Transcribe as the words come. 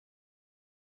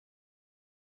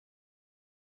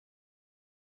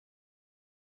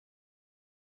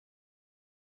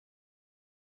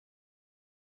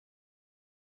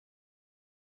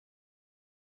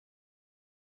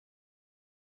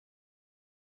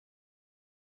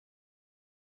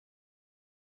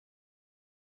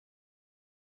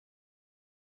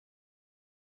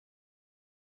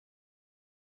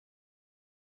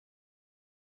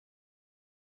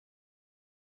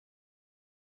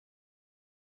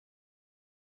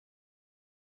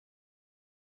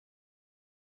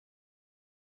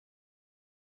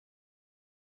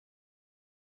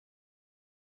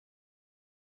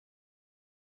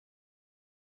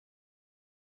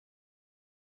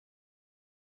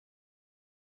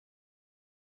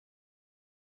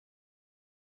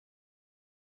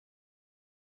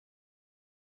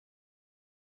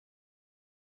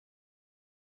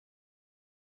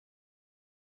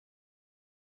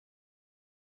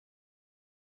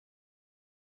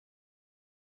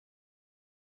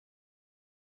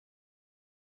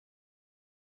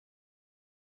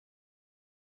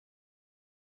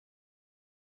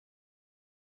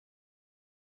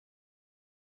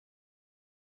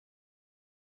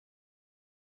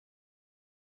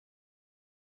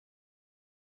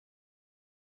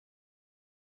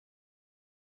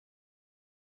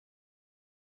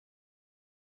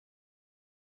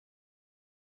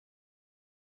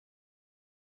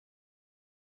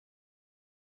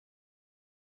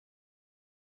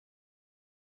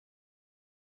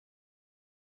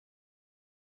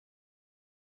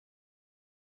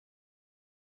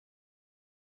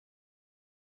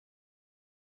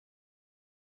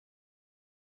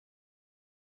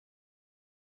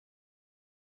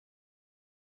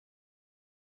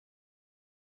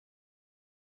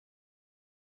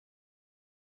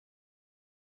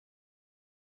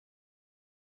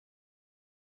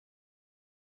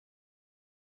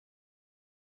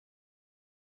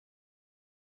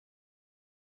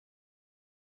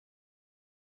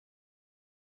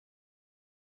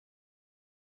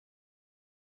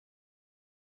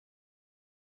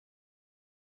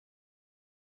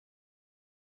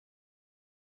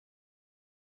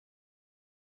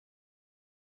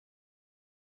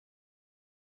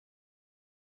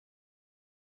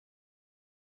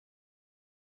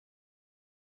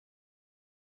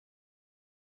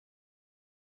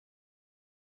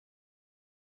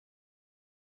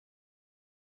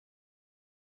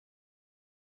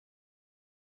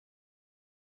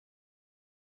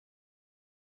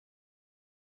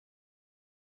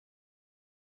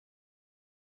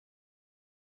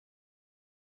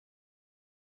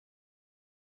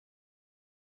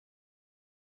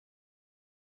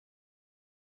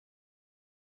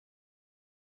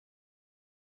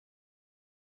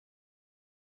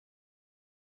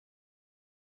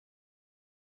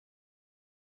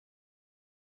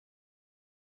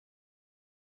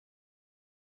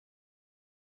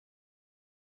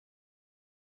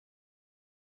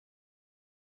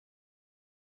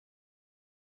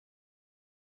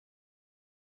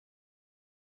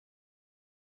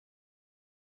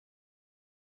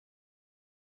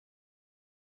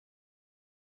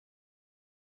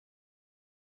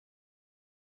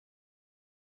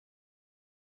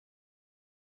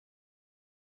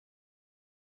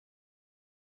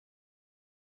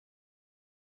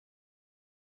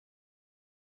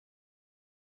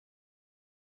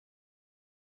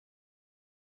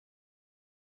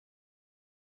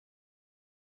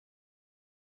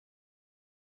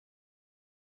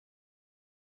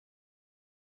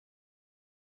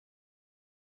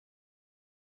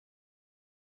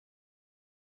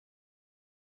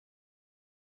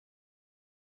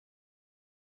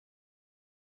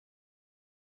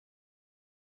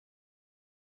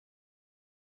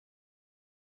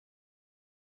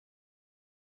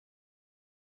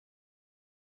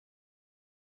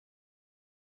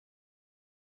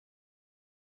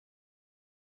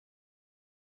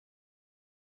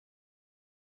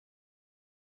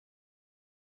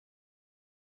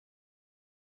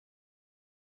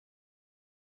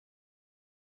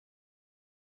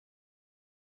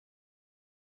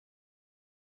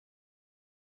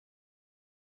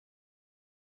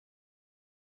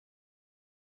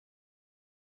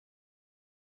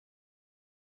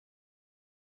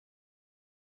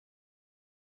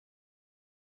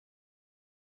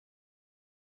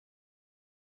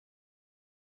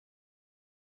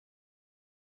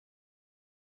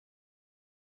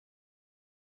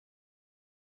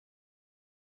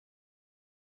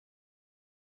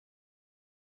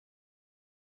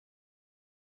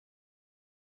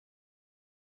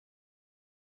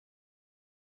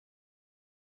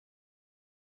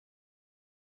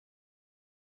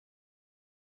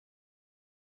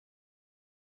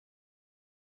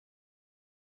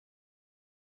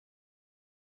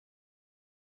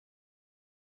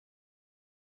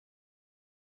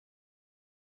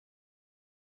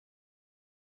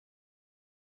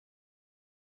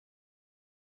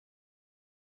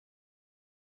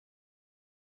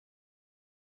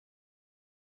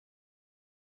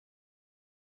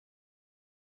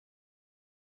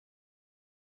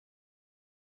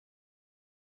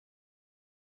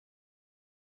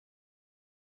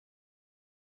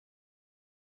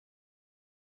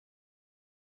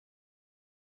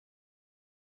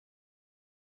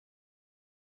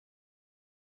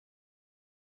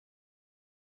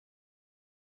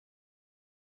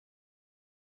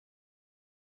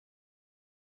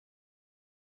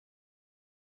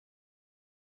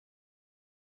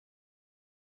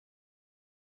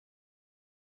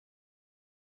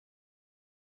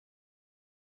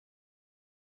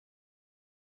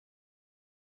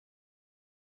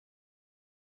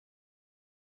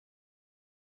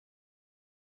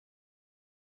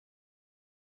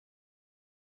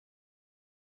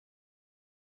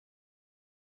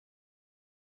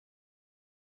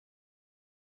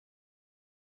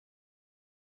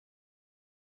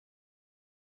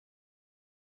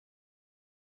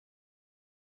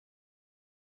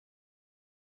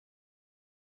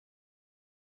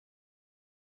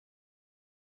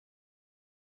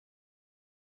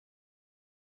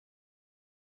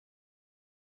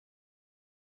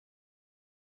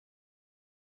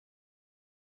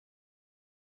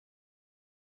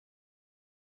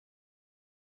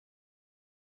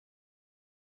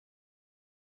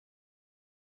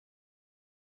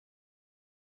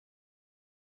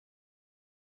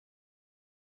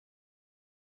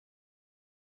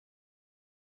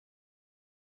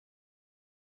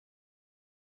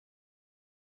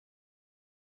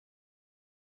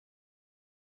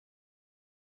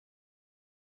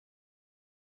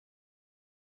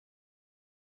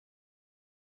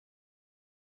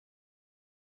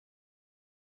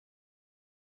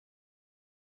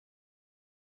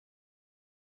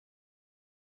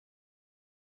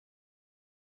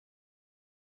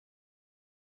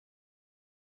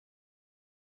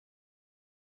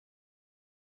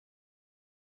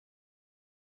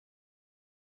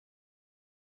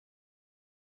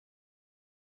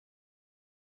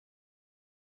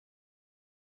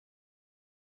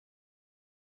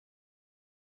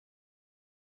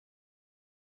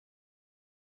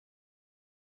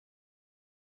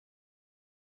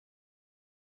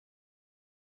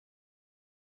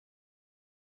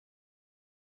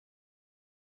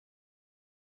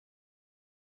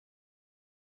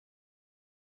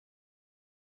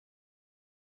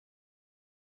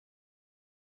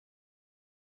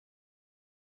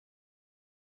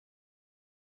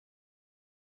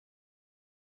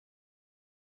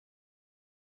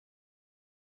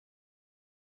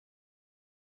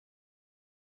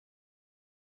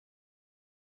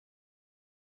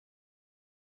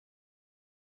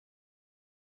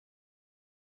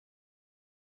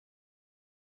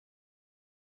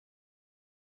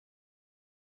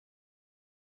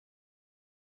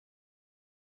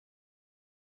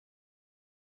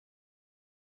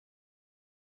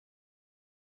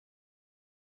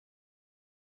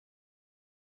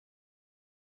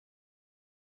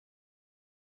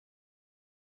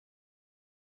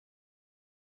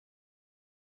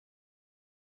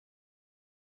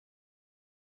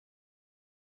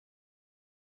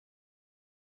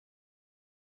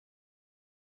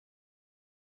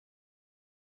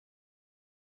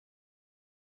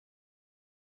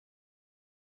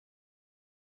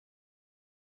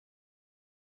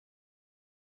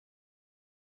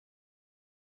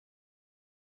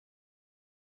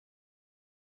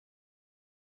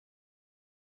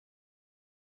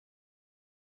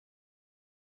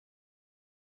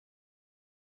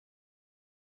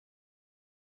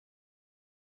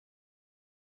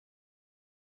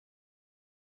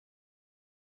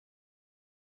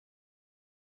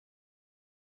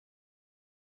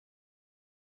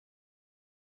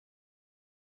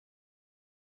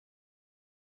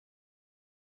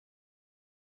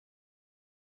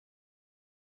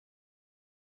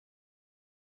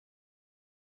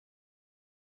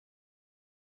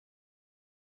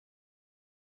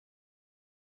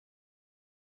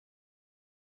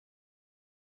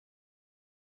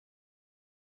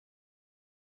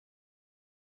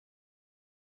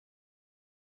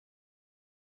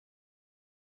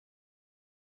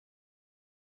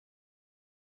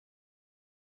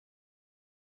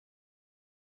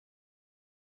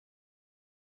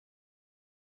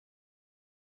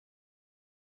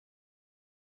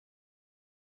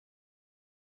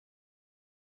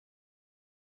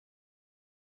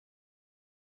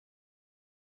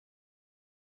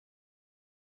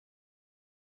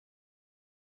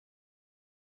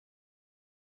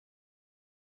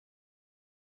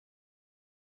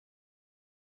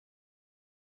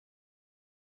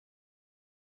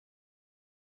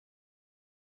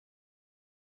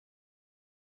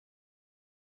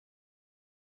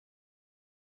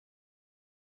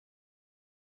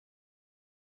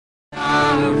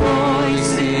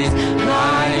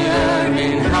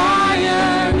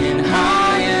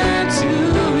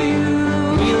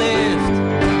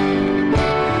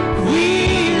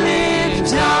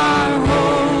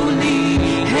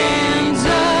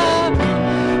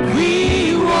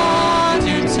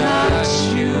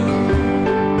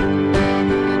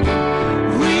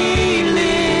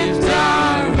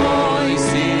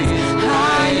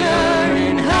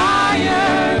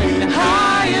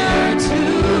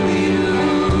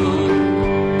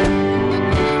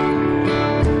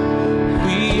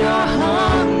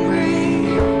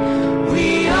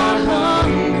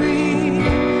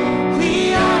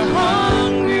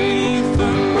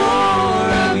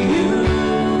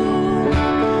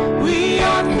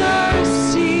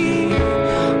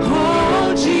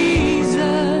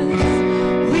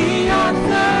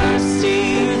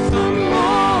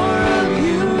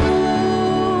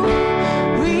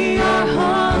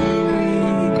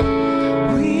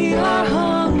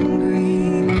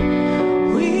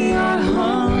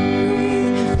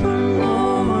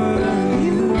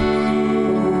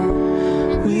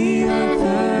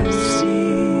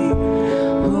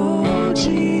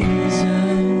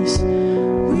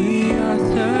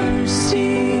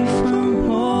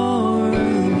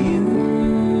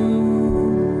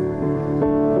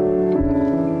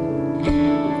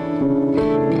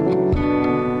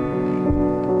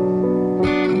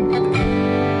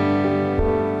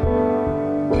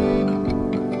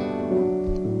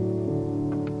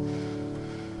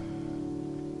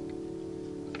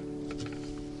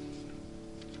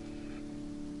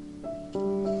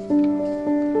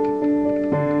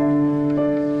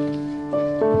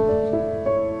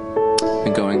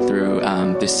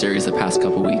this series the past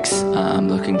couple weeks,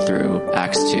 looking through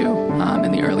Acts 2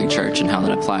 in the early church and how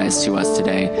that applies to us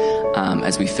today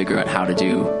as we figure out how to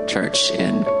do church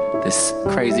in this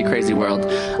crazy, crazy world.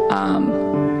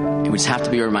 We just have to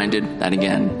be reminded that,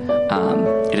 again,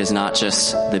 it is not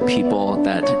just the people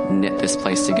that knit this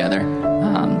place together.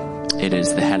 It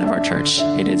is the head of our church.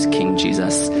 It is King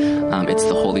Jesus. It's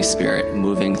the Holy Spirit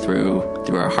moving through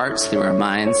our hearts, through our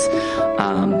minds,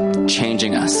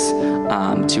 changing us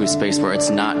to a space where it's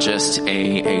not just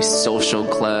a social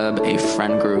club, a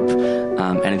friend group,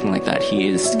 anything like that. He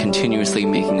is continuously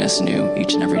making us new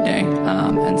each and every day.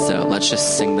 And so let's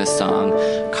just sing this song,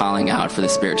 calling out for the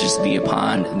Spirit to just be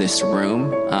upon this room,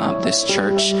 this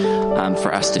church,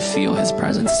 for us to feel His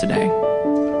presence today.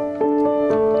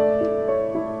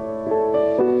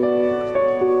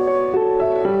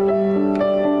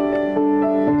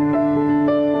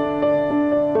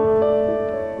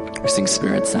 Sing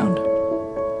Spirit sound.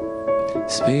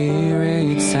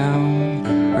 Spirit sound,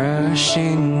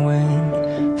 rushing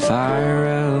wind, fire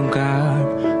of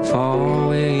God, fall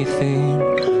within.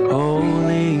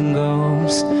 Holy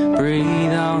Ghost,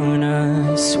 breathe on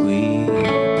us, we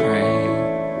pray.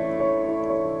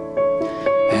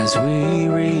 As we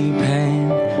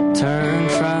repent, turn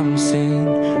from sin,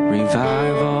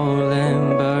 revival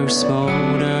embers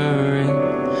smoldering,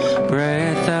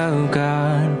 breath of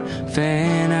God,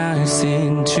 fan us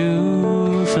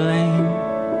into flame.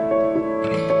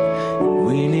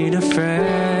 We need a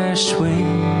fresh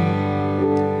wind,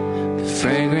 the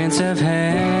fragrance of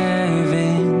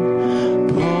heaven.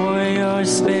 Pour your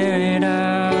Spirit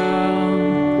out,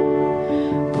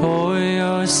 pour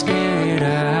your Spirit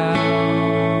out.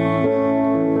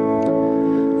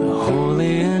 A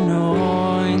holy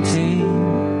anointing,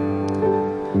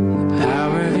 the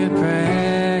power of your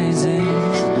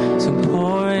presence. So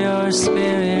pour your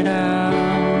Spirit out,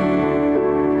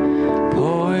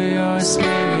 pour your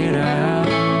Spirit out.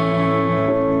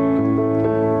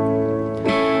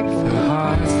 For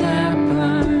hearts that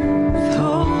burn with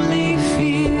holy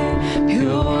fear,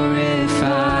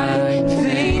 purify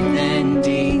faith and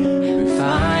deed,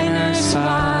 refine us,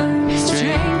 Father,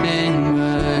 strengthen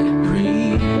what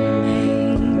remains.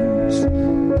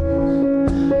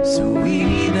 So we,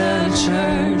 the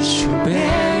church, who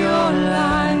bear your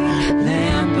light,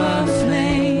 lamp of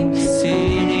flame,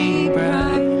 city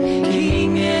bright,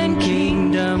 King and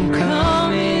kingdom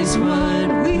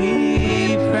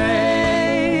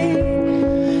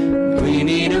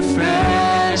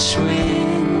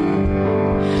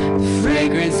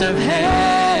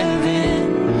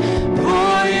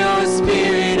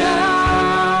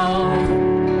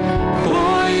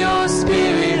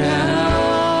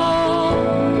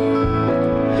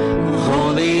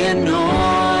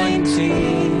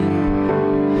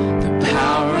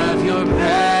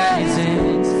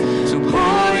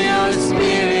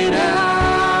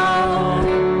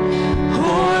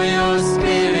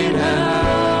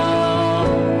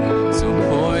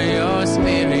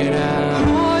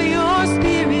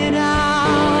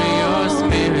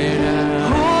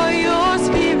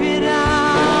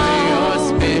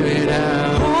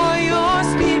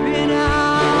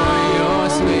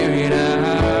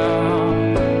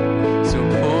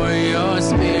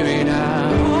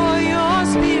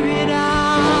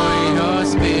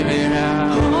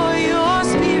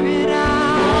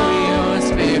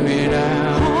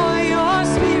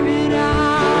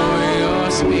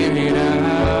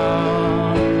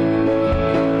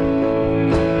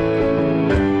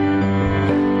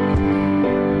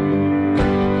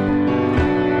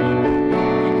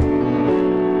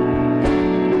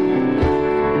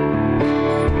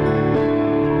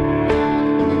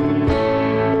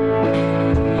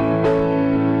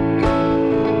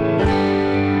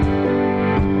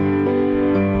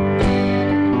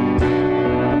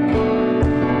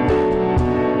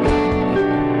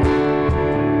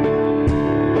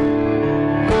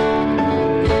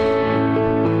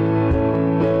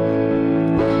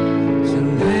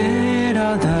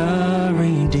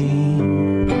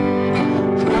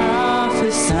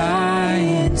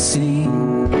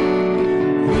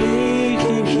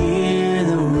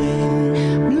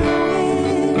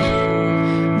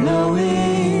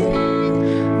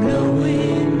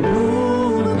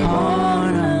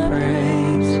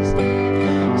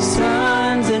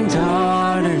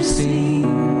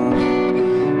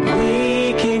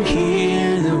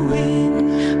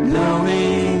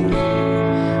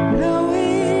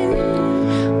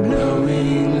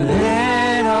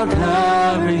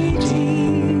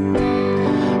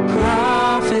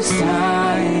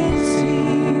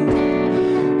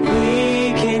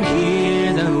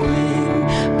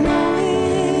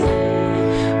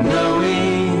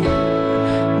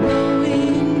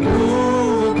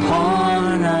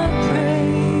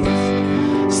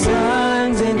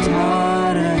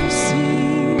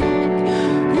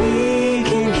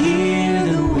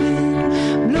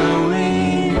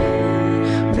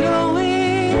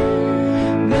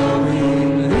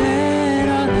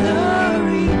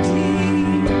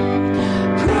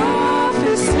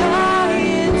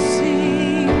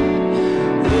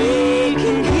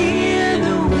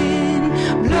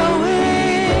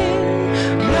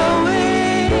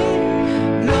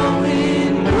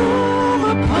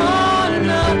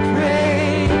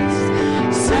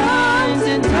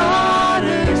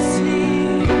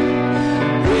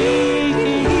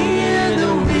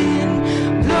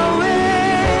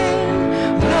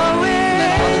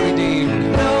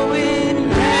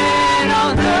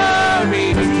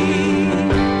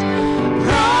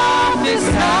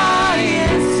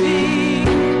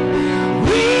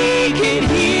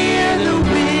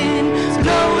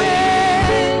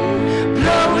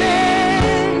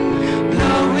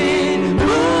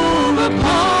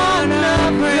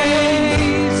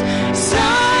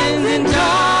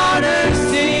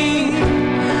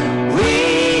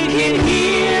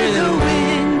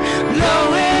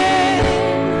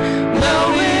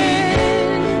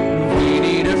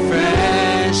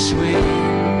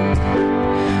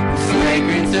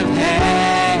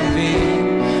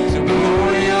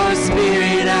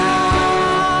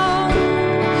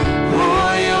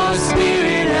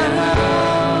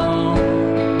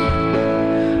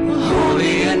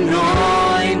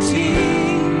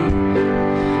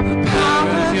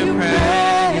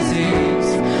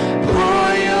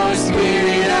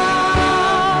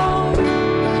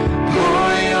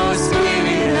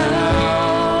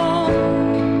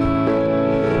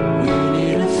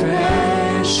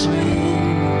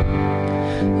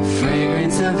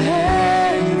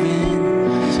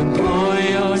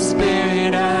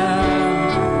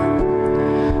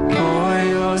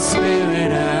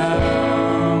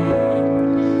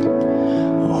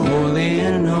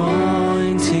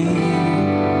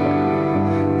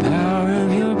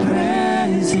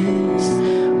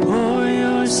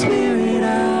Spirit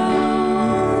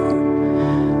out.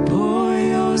 Pour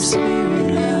your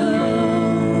Spirit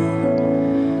out.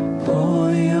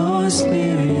 Pour your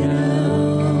Spirit out.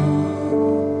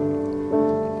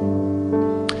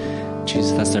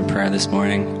 Jesus, that's our prayer this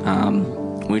morning.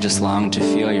 We just long to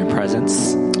feel your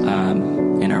presence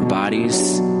in our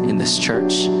bodies, in this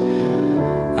church.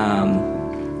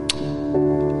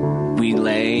 We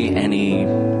lay any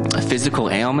physical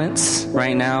ailments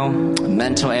right now,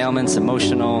 mental ailments,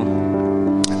 emotional,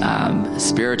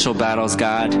 spiritual battles,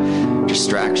 God,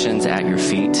 distractions at your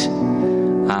feet.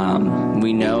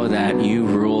 We know that you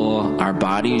rule our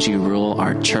bodies, you rule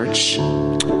our church,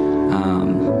 you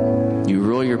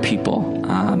rule your people,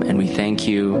 and we thank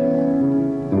you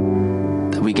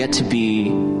that we get to be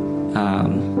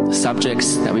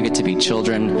subjects, that we get to be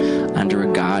children under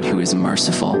a God who is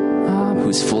merciful,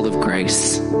 who's full of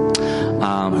grace,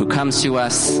 who comes to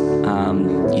us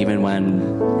even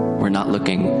when we're not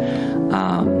looking,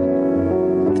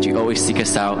 that you always seek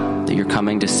us out, that you're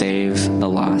coming to save the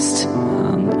lost,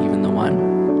 even the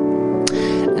one.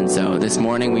 And so this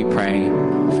morning we pray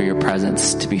for your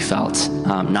presence to be felt,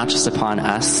 not just upon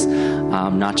us,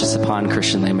 not just upon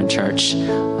Christian Layman Church,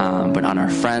 but on our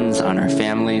friends, on our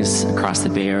families, across the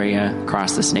Bay Area,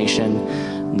 across this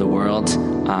nation, the world,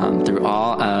 through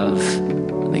all of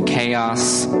the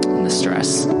chaos and the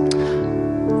stress.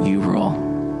 You rule.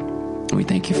 And we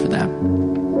thank you for that.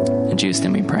 In Jesus'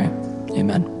 name we pray.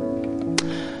 Amen.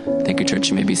 Thank you, church.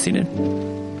 You may be seated.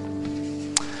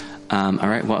 All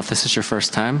right. Well, if this is your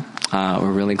first time,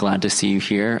 we're really glad to see you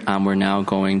here. We're now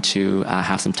going to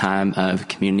have some time of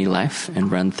community life and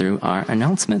run through our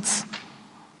announcements.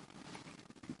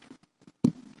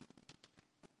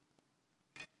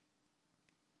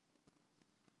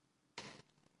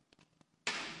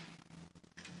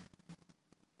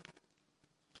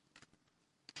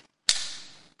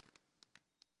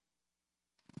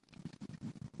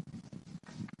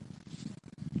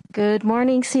 Good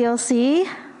morning, CLC.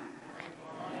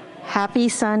 Happy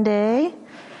Sunday.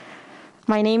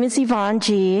 My name is Yvonne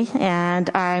G., and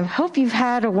I hope you've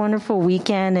had a wonderful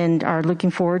weekend and are looking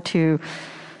forward to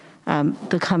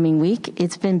the coming week.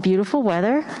 It's been beautiful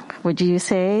weather. Would you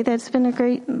say that it's been a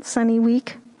great sunny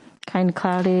week? Kind of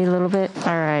cloudy a little bit?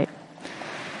 All right.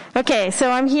 Okay, so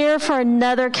I'm here for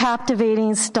another captivating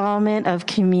installment of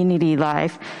community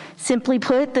life. Simply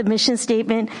put, the mission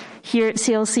statement here at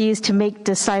CLC is to make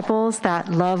disciples that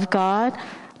love God,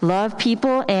 love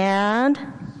people, and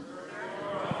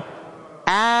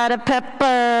add a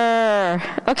pepper.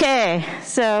 Okay,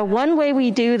 so one way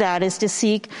we do that is to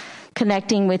seek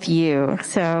connecting with you.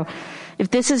 So if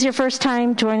this is your first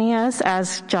time joining us,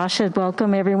 as Josh said,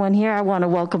 welcome everyone here. I want to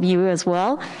welcome you as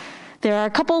well. There are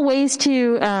a couple ways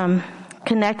to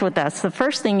connect with us. The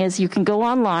first thing is you can go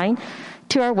online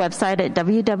to our website at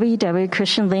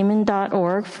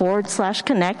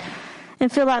www.christianlayman.org/connect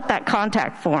and fill out that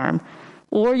contact form.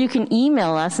 Or you can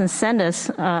email us and send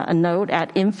us a note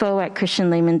at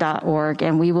info@christianlayman.org,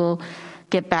 and we will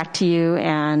get back to you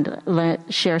and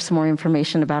share some more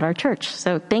information about our church.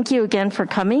 So thank you again for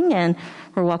coming, and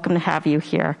we're welcome to have you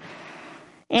here.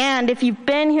 And if you've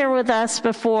been here with us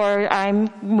before, I'm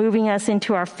moving us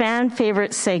into our fan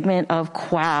favorite segment of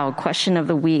QOW, Question of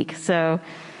the Week. So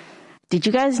did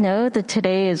you guys know that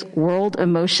today is World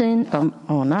Emoji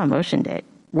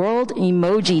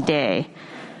Day?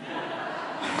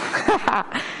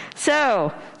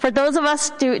 So for those of us,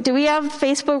 do we have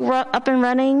Facebook up and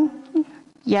running?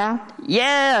 Yeah?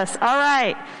 Yes. All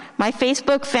right. My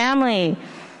Facebook family,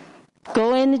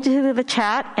 go into the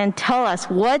chat and tell us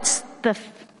what's the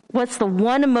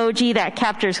one emoji that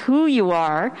captures who you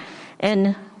are,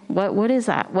 and what is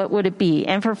that? What would it be?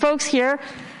 And for folks here,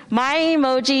 my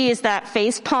emoji is that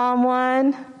facepalm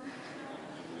one.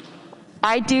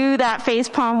 I do that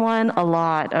facepalm one a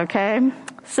lot, okay?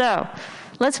 So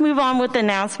let's move on with the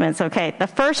announcements, okay? The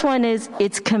first one is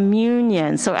it's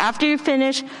communion. So after you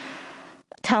finish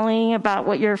telling about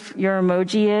what your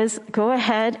emoji is, go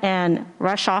ahead and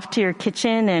rush off to your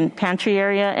kitchen and pantry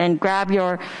area and grab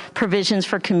your provisions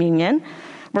for communion.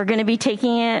 We're going to be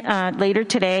taking it later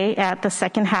today at the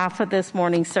second half of this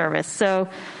morning service. So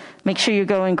make sure you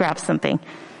go and grab something.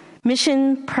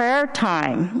 Mission prayer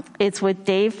time. It's with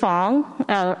Dave Fong,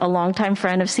 a longtime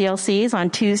friend of CLC's,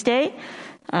 on Tuesday,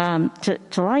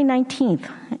 July 19th.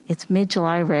 It's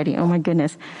mid-July already. Oh my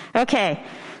goodness. Okay.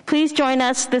 Please join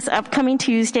us this upcoming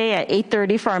Tuesday at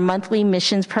 8:30 for our monthly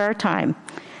missions prayer time.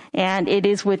 And it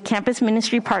is with campus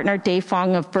ministry partner Dave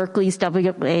Fong of Berkeley's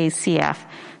WACF.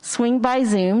 Swing by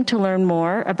Zoom to learn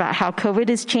more about how COVID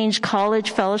has changed college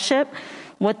fellowship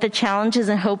what the challenges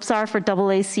and hopes are for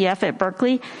AACF at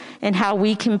Berkeley, and how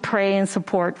we can pray and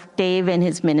support Dave and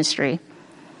his ministry.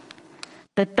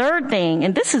 The third thing,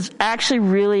 and this is actually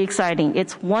really exciting,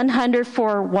 it's 100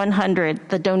 for 100,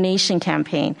 the donation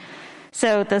campaign.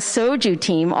 So the SOJU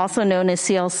team, also known as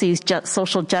CLC's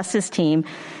social justice team,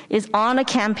 is on a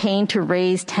campaign to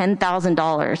raise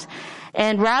 $10,000.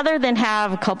 And rather than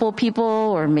have a couple people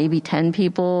or maybe 10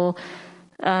 people,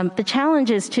 the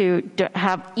challenge is to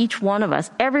have each one of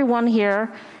us, everyone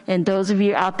here, and those of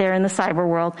you out there in the cyber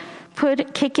world,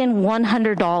 kick in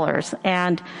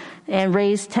 $100 and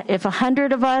raise, if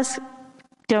 100 of us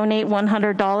donate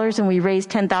 $100 and we raise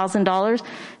 $10,000,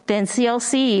 then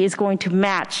CLC is going to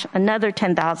match another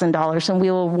 $10,000, and we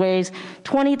will raise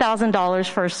 $20,000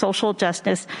 for social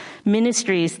justice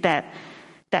ministries that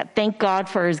thank God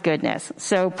for his goodness.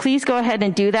 So please go ahead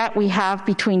and do that. We have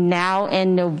between now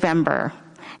and November.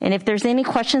 And if there's any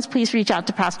questions, please reach out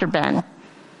to Pastor Ben.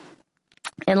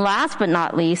 And last but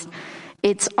not least,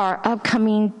 it's our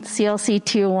upcoming CLC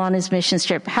Tijuana's mission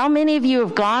trip. How many of you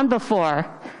have gone before?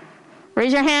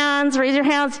 Raise your hands, raise your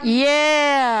hands.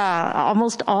 Yeah,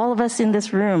 almost all of us in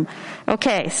this room.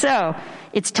 Okay, so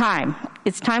it's time.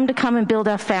 It's time to come and build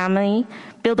a family,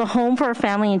 build a home for a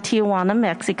family in Tijuana,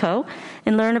 Mexico,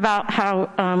 and learn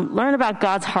about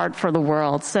God's heart for the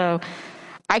world. So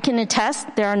I can attest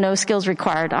there are no skills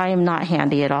required. I am not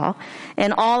handy at all.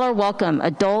 And all are welcome,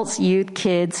 adults, youth,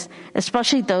 kids,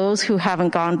 especially those who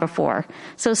haven't gone before.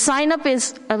 So sign up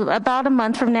is about a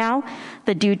month from now,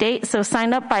 the due date. So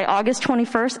sign up by August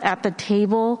 21st at the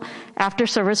table after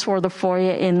service for the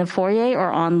foyer, in the foyer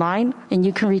or online. And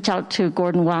you can reach out to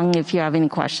Gordon Wang if you have any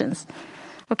questions.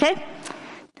 Okay?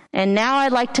 And now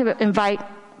I'd like to invite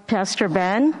Pastor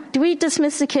Ben. Do we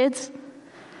dismiss the kids?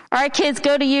 All right, kids,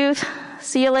 go to youth.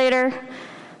 See you later.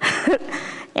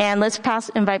 And let's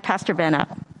invite Pastor Ben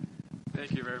up.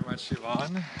 Thank you very much,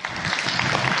 Yvonne.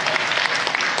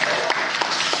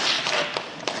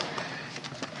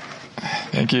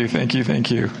 Thank you.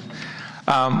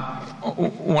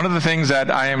 One of the things that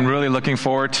I am really looking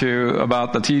forward to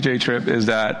about the TJ trip is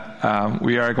that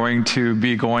we are going to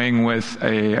be going with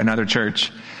another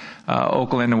church,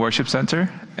 Oakland Worship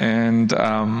Center. And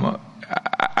I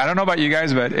don't know about you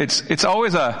guys, but it's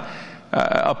always a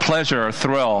pleasure, a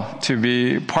thrill to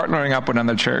be partnering up with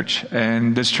another church.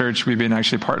 And this church we've been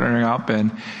actually partnering up,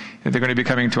 and they're going to be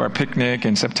coming to our picnic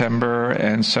in September.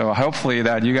 And so hopefully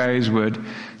that you guys would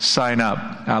sign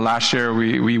up. Last year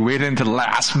we waited until the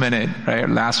last minute,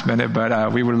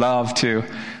 but we would love to,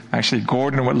 actually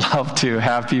Gordon would love to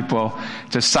have people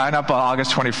just sign up on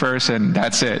August 21st and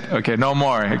that's it. Okay, no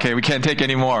more. Okay, we can't take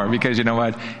any more because you know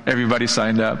what? Everybody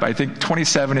signed up. I think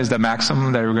 27 is the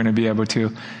maximum that we're going to be able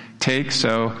to take.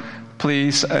 So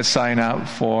please sign up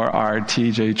for our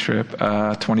TJ trip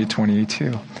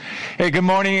 2022. Hey, good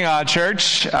morning,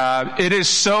 church. It is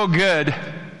so good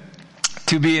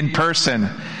to be in person.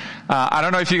 I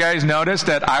don't know if you guys noticed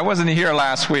that I wasn't here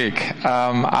last week.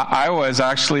 I was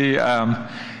actually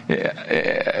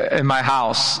in my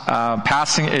house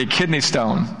passing a kidney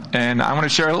stone. And I'm going to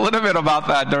share a little bit about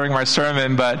that during my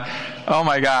sermon, but oh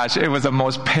my gosh, it was the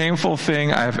most painful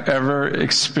thing I've ever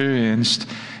experienced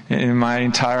in my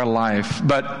entire life.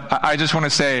 But I just want to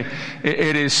say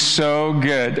it is so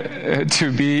good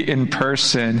to be in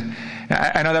person.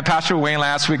 I know that Pastor Wayne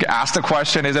last week asked the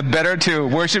question, is it better to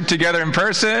worship together in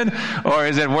person, or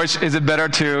is it better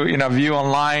to, view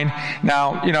online?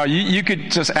 Now, you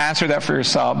could just answer that for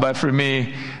yourself, but for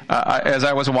me, as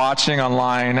I was watching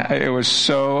online, it was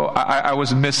I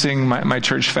was missing my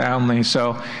church family.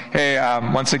 So, hey,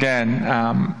 once again,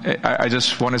 I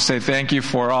just want to say thank you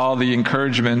for all the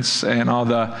encouragements and all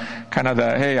the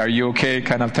hey, are you okay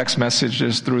kind of text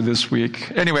messages through this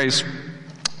week. Anyways,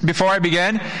 before I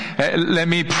begin, let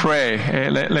me pray.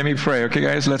 Let me pray. Okay,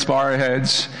 guys, let's bow our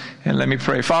heads and let me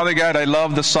pray. Father God, I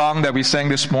love the song that we sang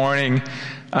this morning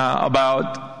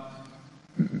about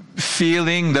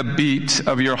feeling the beat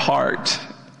of your heart.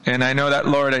 And I know that,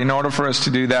 Lord, in order for us to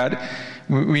do that,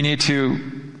 we need to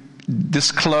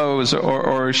disclose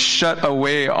or shut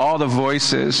away all the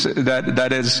voices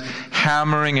that is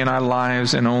hammering in our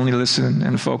lives and only listen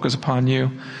and focus upon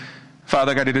you.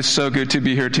 Father God, it is so good to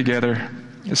be here together,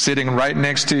 sitting right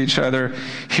next to each other,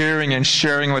 hearing and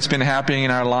sharing what's been happening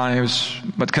in our lives,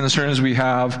 what concerns we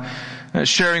have,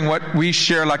 sharing what we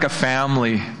share like a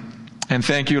family. And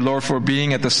thank you, Lord, for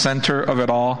being at the center of it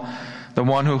all, the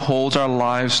one who holds our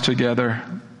lives together.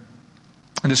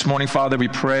 And this morning, Father, we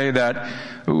pray that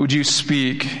would you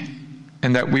speak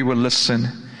and that we would listen.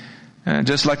 And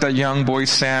just like that young boy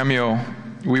Samuel,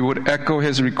 we would echo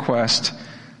his request.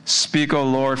 Speak, O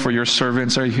Lord, for your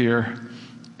servants are here.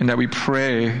 and that we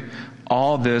pray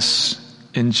all this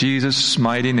in Jesus'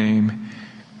 mighty name.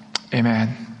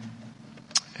 Amen.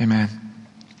 Amen.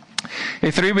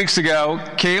 Hey, 3 weeks ago,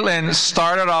 Caitlin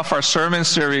started off our sermon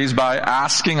series by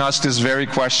asking us this very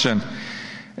question.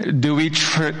 Do we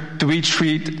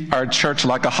treat our church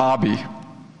like a hobby?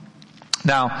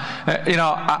 Now,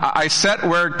 I sat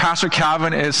where Pastor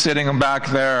Calvin is sitting back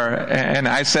there, and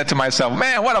I said to myself,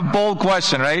 man, what a bold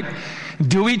question, right?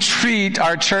 Do we treat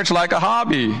our church like a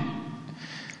hobby?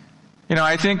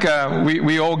 I think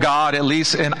we owe God at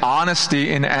least an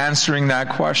honesty in answering that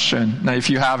question. Now, if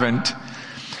you haven't.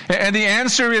 And the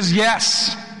answer is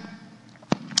yes.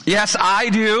 Yes, I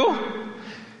do.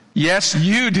 Yes,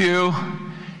 you do.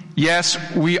 Yes,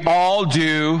 we all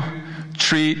do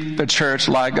treat the church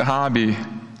like a hobby.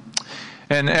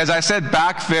 And as I said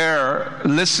back there,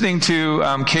 listening to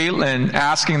Caitlin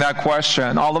asking that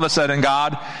question, all of a sudden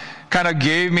God kind of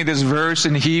gave me this verse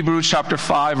in Hebrews chapter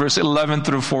 5, verse 11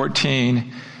 through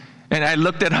 14. And I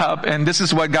looked it up, and this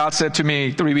is what God said to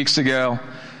me 3 weeks ago.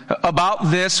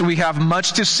 About this, we have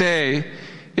much to say.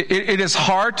 It is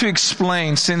hard to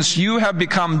explain, since you have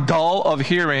become dull of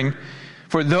hearing.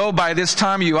 For though by this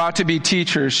time you ought to be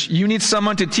teachers, you need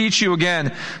someone to teach you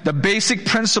again the basic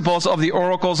principles of the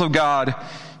oracles of God.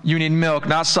 You need milk,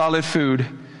 not solid food.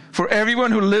 For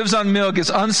everyone who lives on milk is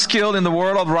unskilled in the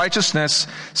word of righteousness,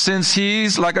 since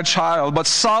he's like a child. But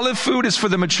solid food is for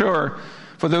the mature,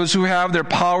 for those who have their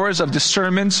powers of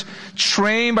discernment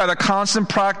trained by the constant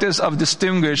practice of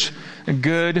distinguish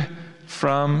good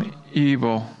from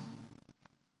evil.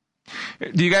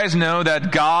 Do you guys know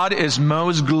that God is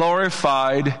most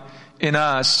glorified in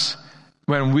us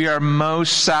when we are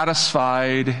most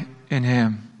satisfied in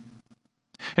Him?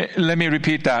 Let me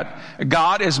repeat that.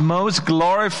 God is most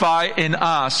glorified in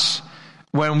us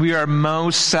when we are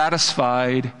most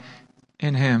satisfied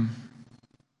in Him.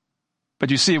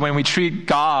 But you see, when we treat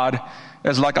God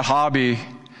as like a hobby,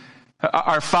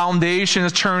 our foundation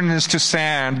is turned into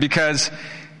sand because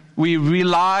we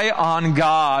rely on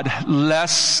God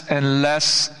less and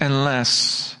less and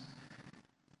less,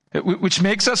 which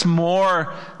makes us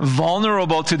more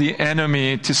vulnerable to the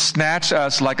enemy to snatch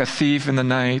us like a thief in the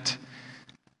night.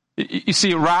 You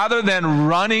see, rather than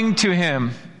running to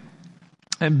Him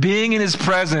and being in His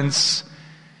presence,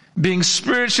 being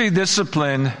spiritually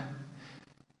disciplined,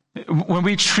 when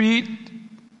we treat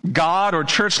God or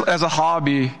church as a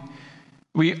hobby,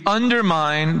 we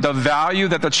undermine the value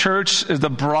that the church is the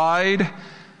bride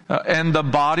and the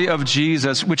body of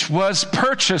Jesus, which was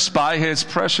purchased by His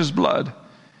precious blood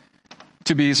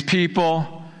to be His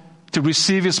people, to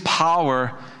receive His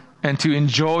power, and to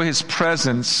enjoy His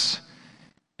presence,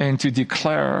 and to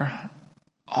declare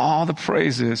all the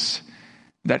praises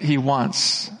that He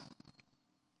wants.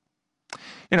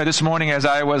 This morning as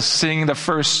I was singing the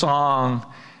first song,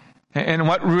 and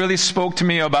what really spoke to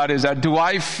me about is that, do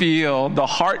I feel the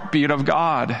heartbeat of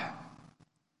God?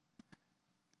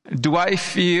 Do I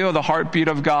feel the heartbeat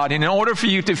of God? And in order for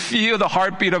you to feel the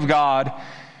heartbeat of God,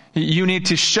 you need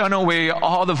to shun away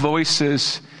all the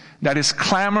voices that is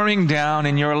clamoring down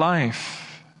in your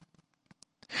life.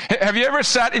 Have you ever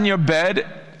sat in your bed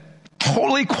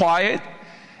totally quiet,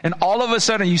 and all of a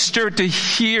sudden you start to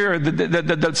hear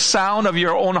the sound of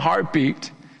your own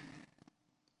heartbeat?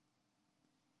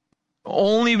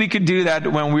 Only we could do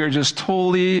that when we are just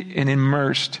totally and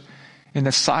immersed in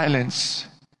the silence,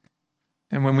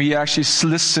 and when we actually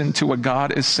listen to what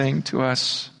God is saying to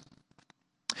us.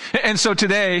 And so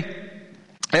today,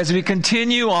 as we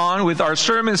continue on with our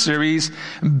sermon series,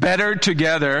 Better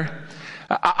Together,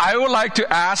 I would like to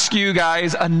ask you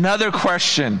guys another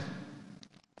question.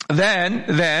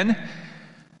 Then,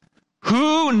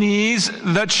 who needs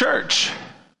the church?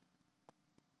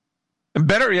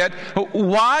 Better yet,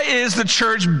 why is the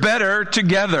church better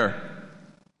together?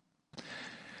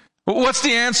 What's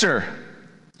the answer?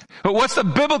 What's the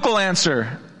biblical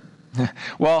answer?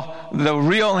 Well, the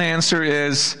real answer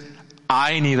is,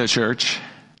 I need a church.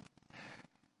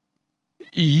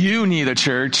 You need a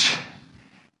church.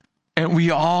 And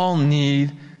we all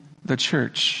need the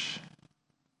church.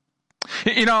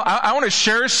 I want to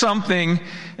share something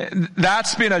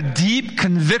that's been a deep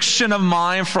conviction of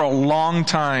mine for a long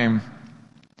time.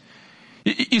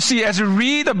 You see, as we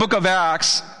read the book of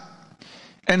Acts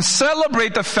and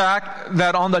celebrate the fact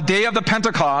that on the day of the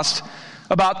Pentecost,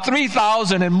 about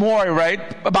 3,000 and more,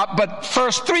 right? But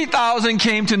first 3,000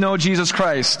 came to know Jesus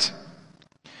Christ.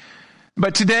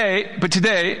 But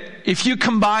today, if you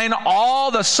combine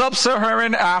all the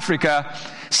sub-Saharan Africa,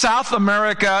 South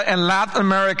America, and Latin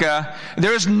America,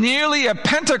 there's nearly a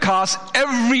Pentecost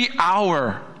every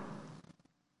hour.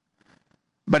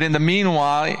 But in the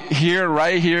meanwhile,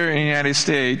 right here in the United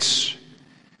States,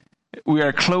 we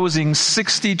are closing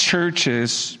 60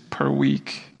 churches per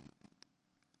week.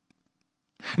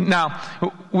 Now,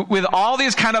 with all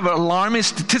these kind of alarming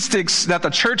statistics that the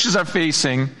churches are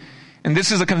facing, and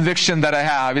this is a conviction that I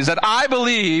have, is that I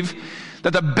believe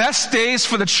that the best days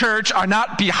for the church are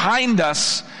not behind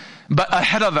us, but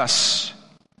ahead of us.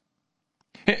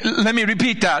 Let me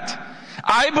repeat that.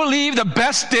 I believe the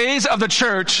best days of the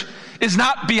church is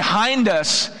not behind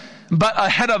us, but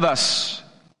ahead of us.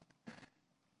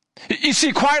 You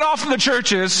see, quite often the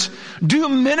churches do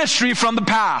ministry from the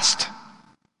past.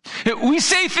 We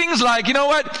say things like, you know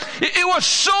what, it was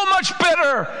so much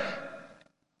better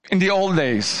in the old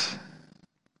days.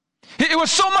 It was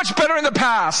so much better in the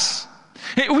past.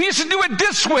 We used to do it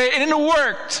this way and it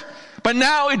worked, but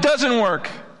now it doesn't work.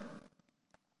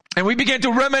 And we begin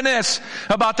to reminisce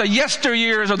about the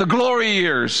yesteryears or the glory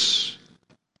years.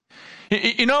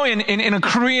 You know, in a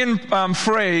Korean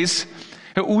phrase,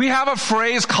 we have a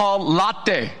phrase called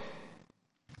latte.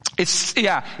 It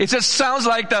just sounds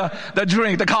like the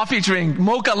drink, the coffee drink,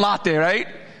 mocha latte, right?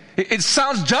 It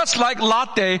sounds just like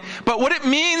latte, but what it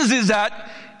means is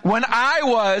that when I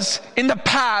was in the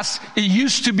past, it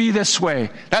used to be this way.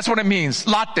 That's what it means,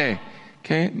 latte.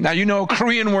 Okay, now you know a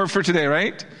Korean word for today,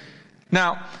 right?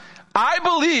 Now, I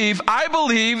believe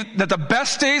that the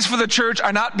best days for the church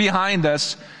are not behind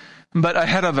us, but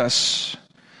ahead of us.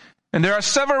 And there are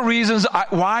several reasons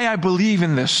why I believe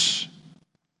in this.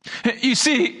 You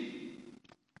see,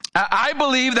 I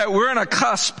believe that we're on a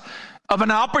cusp of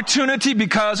an opportunity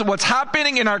because what's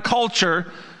happening in our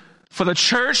culture for the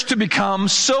church to become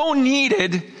so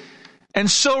needed and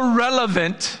so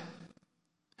relevant.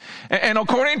 And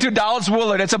according to Dallas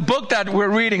Willard, it's a book that we're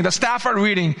reading, the staff are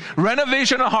reading,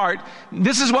 Renovation of Heart.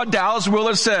 This is what Dallas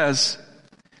Willard says.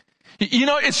 You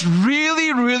know, it's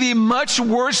really, really much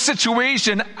worse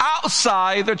situation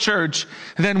outside the church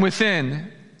than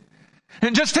within.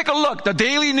 And just take a look, the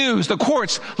daily news, the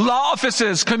courts, law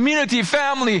offices, community,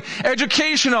 family,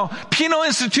 educational, penal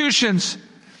institutions.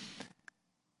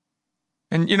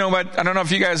 And you know what? I don't know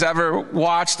if you guys ever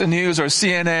watched the news or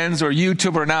CNNs or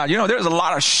YouTube or not. You know, there's a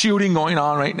lot of shooting going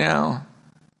on right now.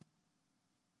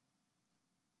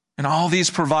 And all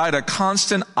these provide a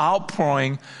constant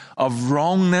outpouring of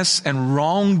wrongness and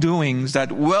wrongdoings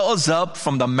that wells up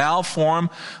from the malform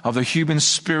of the human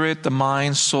spirit, the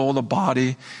mind, soul, the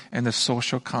body, and the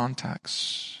social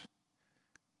context.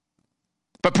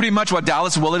 But pretty much what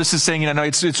Dallas Willard is saying, you know,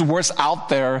 it's worse out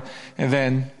there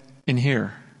than in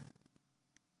here.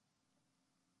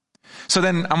 So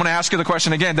then I'm going to ask you the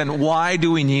question again, then why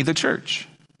do we need the church?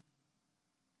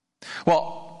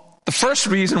 Well, the first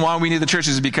reason why we need the church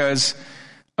is because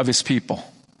of his people.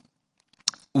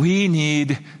 We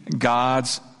need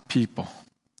God's people.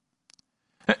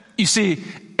 You see,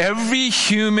 every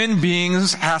human being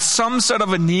has some sort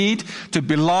of a need to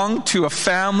belong to a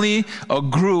family, a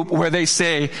group where they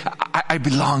say, I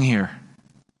belong here.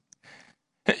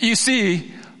 You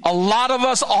see, a lot of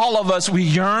us, all of us, we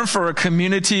yearn for a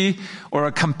community or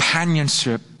a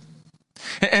companionship.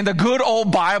 And the good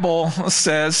old Bible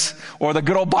says, or the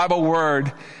good old Bible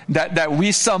word that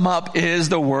we sum up is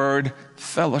the word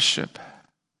fellowship.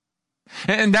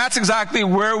 And that's exactly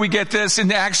where we get this in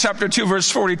Acts chapter 2,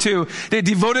 verse 42. They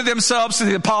devoted themselves to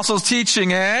the apostles'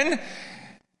 teaching and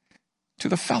to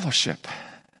the fellowship.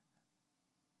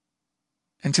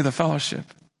 And to the fellowship.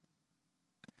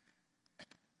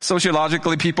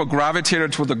 Sociologically, people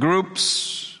gravitated toward the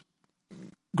groups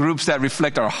that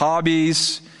reflect our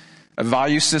hobbies,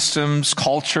 value systems,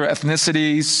 culture,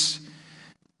 ethnicities.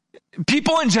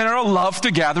 People in general love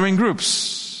to gather in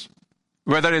groups,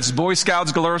 whether it's Boy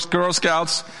Scouts, Girl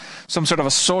Scouts, some sort of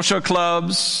a social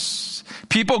clubs.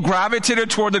 People gravitated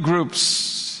toward the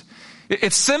groups.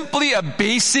 It's simply a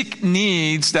basic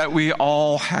needs that we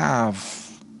all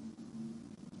have.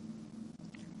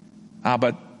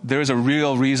 But there's a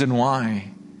real reason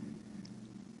why.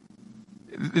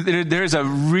 There's a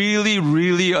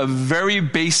really a very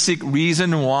basic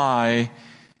reason why.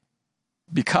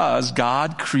 Because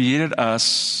God created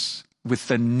us with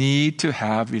the need to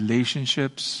have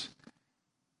relationships,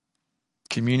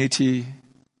 community,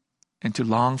 and to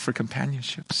long for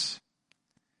companionships.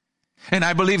 And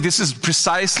I believe this is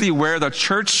precisely where the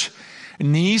church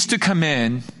needs to come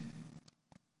in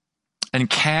and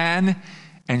can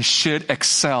and should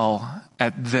excel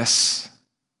at this.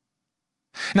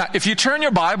 Now, if you turn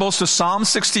your Bibles to Psalm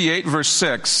 68, verse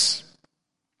 6,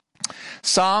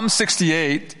 Psalm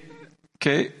 68,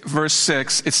 verse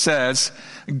 6, it says,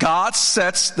 God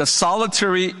sets the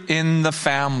solitary in the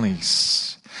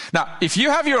families. Now, if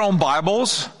you have your own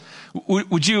Bibles,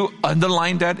 Would you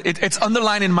underline that? It's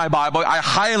underlined in my Bible. I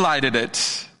highlighted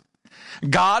it.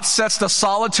 God sets the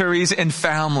solitaries in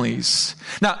families.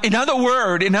 Now, in other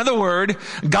word,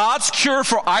 God's cure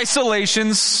for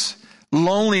isolations,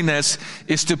 loneliness,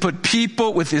 is to put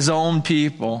people with his own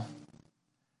people.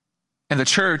 And the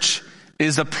church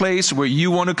is a place where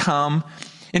you want to come.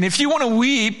 And if you want to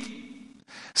weep,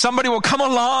 somebody will come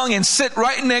along and sit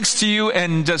right next to you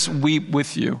and just weep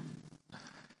with you.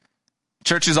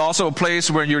 Church is also a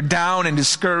place where you're down and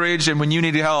discouraged, and when you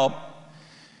need help,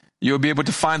 you'll be able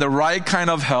to find the right kind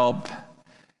of help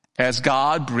as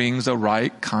God brings the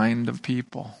right kind of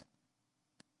people.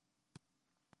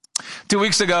 2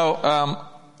 weeks ago,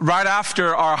 right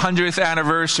after our 100th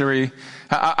anniversary,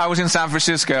 I was in San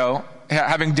Francisco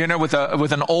having dinner with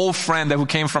an old friend who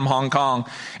came from Hong Kong.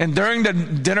 And during the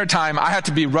dinner time, I had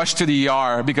to be rushed to the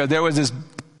ER because there was this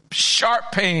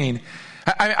sharp pain.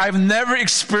 I've never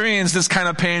experienced this kind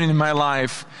of pain in my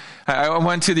life. I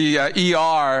went to the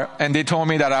ER and they told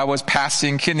me that I was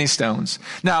passing kidney stones.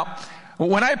 Now,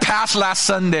 when I passed last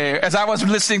Sunday, as I was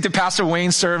listening to Pastor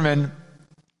Wayne's sermon,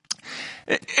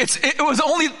 it was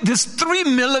only this 3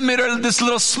 millimeter, this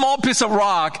little small piece of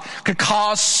rock could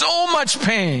cause so much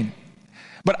pain.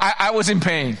 But I was in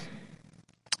pain.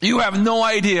 You have no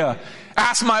idea.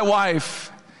 Ask my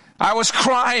wife. I was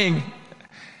crying.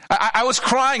 I was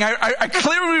crying. I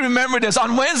clearly remember this.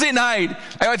 On Wednesday night,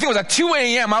 I think it was at 2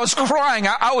 a.m., I was crying.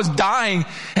 I was dying.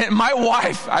 And my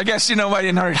wife, I guess, in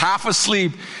her half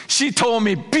asleep, she told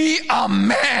me, "Be a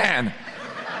man."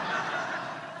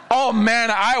 Oh man,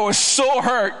 I was so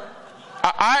hurt.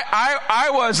 I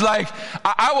was like,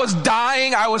 I was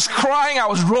dying. I was crying. I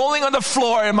was rolling on the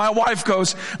floor. And my wife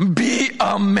goes, "Be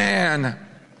a man."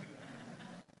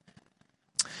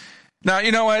 Now,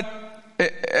 you know what?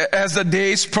 As the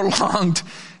days prolonged,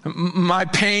 my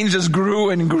pain just grew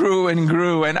and grew and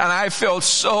grew. And I felt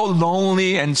so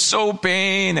lonely and so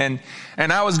pain.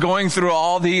 And I was going through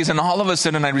all these. And all of a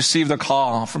sudden I received a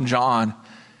call from John.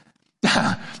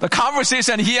 The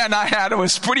conversation he and I had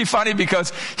was pretty funny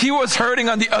because he was hurting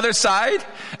on the other side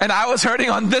and I was hurting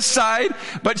on this side.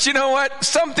 But you know what?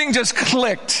 Something just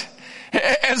clicked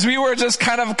as we were just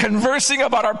kind of conversing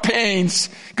about our pains,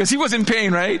 because he was in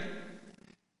pain, right?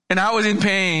 And I was in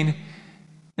pain.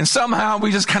 And somehow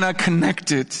we just kind of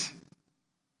connected.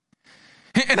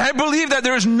 And I believe that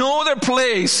there is no other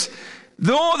place,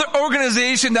 no other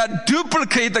organization that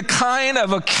duplicate the kind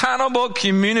of accountable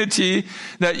community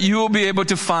that you will be able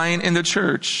to find in the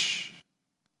church.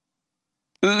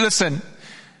 Listen,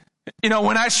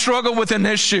 when I struggle with an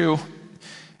issue,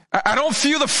 I don't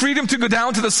feel the freedom to go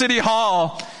down to the city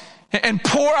hall and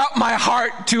pour out my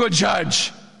heart to a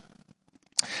judge.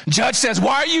 Judge says,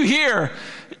 "Why are you here?"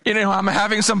 "I'm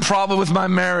having some problem with my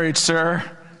marriage, sir."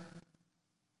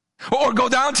 Or go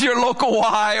down to your local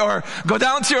Y, or go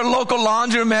down to your local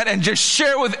laundromat and just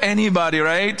share with anybody,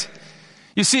 right?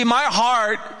 You see, my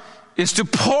heart is to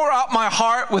pour out my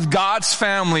heart with God's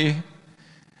family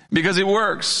because it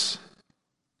works.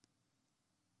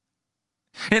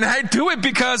 And I do it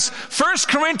because 1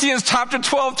 Corinthians chapter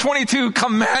 12:22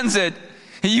 commands it.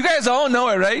 You guys all know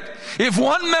it, right? If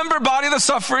one member body that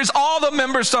suffers, all the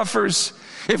members suffers.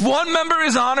 If one member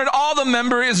is honored, all the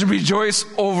members rejoice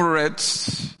over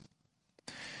it.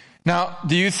 Now,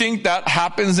 do you think that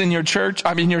happens in your church?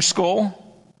 In your school?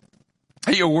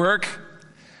 At your work?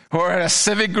 Or at a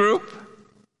civic group?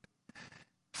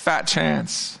 Fat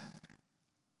chance.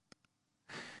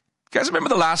 You guys remember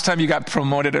the last time you got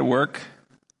promoted at work?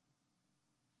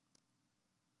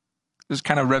 Just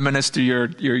kind of reminisce to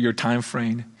your time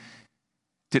frame.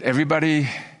 Did everybody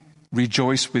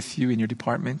rejoice with you in your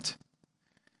department?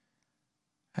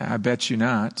 I bet you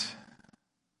not.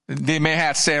 They may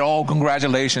have said, "Oh,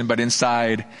 congratulations," but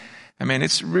inside,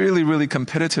 it's really, really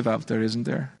competitive out there, isn't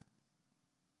there?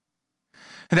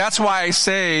 And that's why I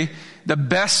say the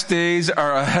best days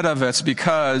are ahead of us,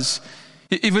 because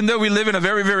even though we live in a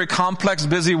very, very complex,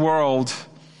 busy world,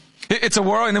 it's a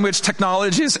world in which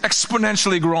technology is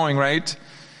exponentially growing, right?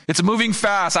 It's moving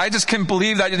fast. I just can't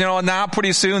believe that, now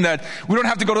pretty soon that we don't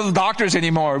have to go to the doctors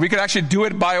anymore. We could actually do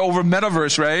it over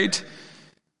metaverse, right?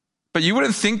 But you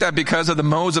wouldn't think that because of the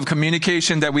modes of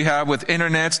communication that we have with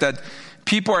internets, that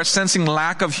people are sensing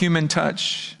lack of human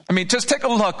touch. Just take a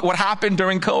look what happened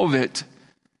during COVID.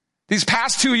 These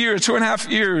past 2 years, 2.5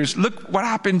 years, look what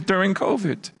happened during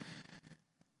COVID.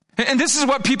 And this is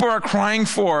what people are crying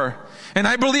for. And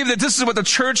I believe that this is what the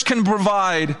church can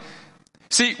provide.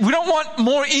 See, we don't want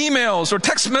more emails or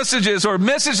text messages or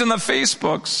messages on the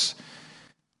Facebooks.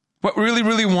 What we really,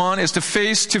 really want is to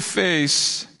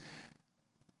face,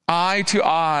 eye to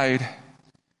eye,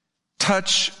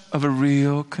 touch of a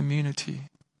real community.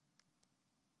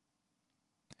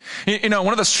 You know,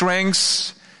 one of the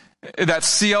strengths that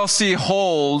CLC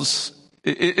holds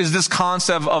is this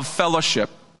concept of fellowship.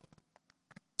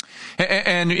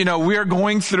 And you know, we're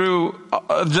going through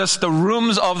just the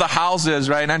rooms of the houses,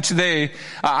 right? And today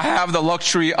I have the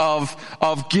luxury of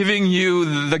giving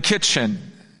you the kitchen.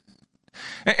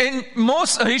 In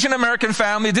most Asian American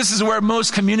family, this is where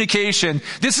most communication,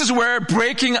 this is where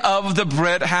breaking of the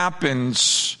bread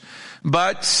happens.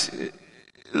 But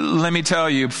let me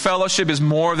tell you, fellowship is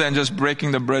more than just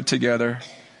breaking the bread together.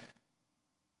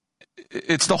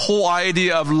 It's the whole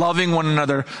idea of loving one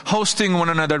another, hosting one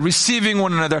another, receiving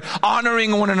one another,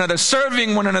 honoring one another,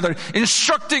 serving one another,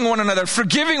 instructing one another,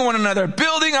 forgiving one another,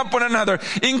 building up one another,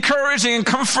 encouraging and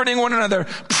comforting one another,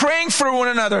 praying for one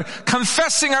another,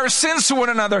 confessing our sins to one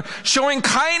another, showing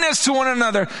kindness to one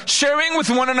another, sharing with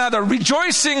one another,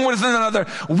 rejoicing with one another,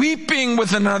 weeping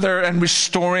with another, and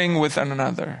restoring with one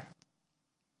another.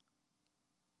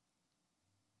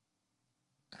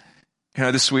 You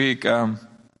know, this week,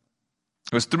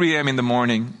 it was 3 a.m. in the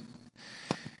morning.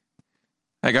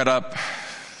 I got up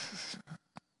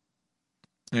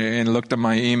and looked at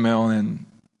my email, and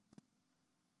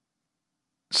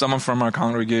someone from our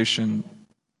congregation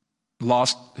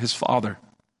lost his father.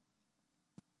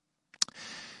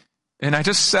 And I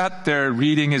just sat there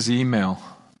reading his email.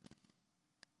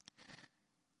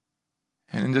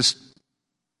 And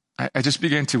I just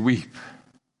began to weep.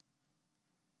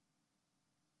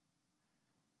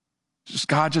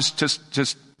 God just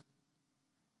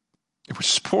it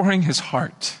was pouring his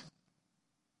heart.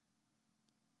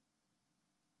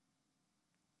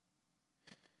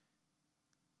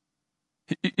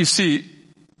 You see,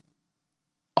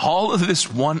 all of this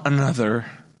one another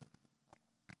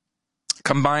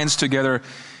combines together.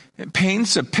 It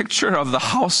paints a picture of the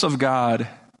house of God,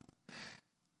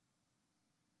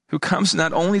 who comes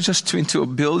not only just into a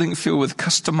building filled with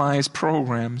customized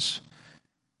programs,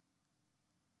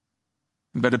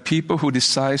 but a people who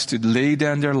decides to lay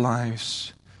down their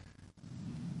lives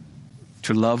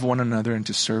to love one another and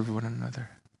to serve one another.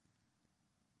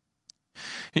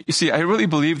 You see, I really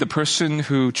believe the person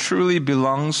who truly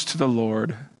belongs to the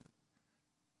Lord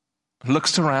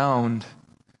looks around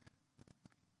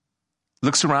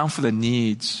for the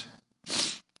needs.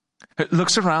 It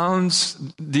looks around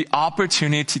the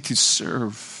opportunity to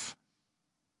serve.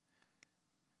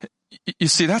 You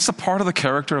see, that's a part of the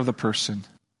character of the person.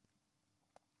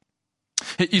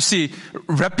 You see,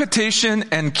 reputation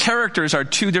and characters are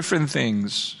two different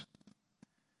things.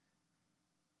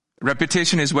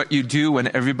 Reputation is what you do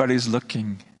when everybody's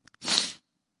looking.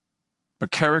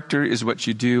 But character is what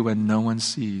you do when no one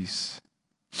sees.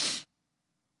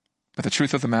 But the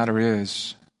truth of the matter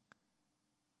is,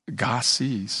 God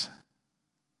sees.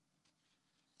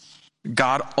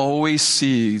 God always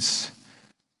sees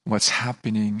what's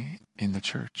happening in the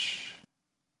church.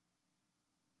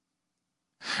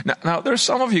 Now, there's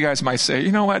some of you guys might say,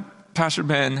 you know what, Pastor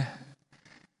Ben,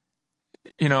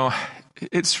 you know,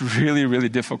 it's really, really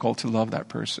difficult to love that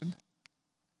person.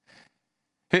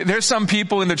 There's some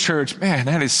people in the church, man,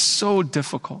 that is so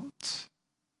difficult.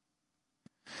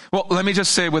 Well, let me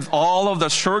just say, with all of the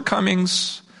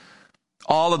shortcomings,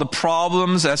 all of the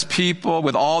problems as people,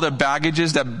 with all the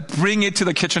baggages that bring it to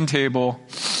the kitchen table,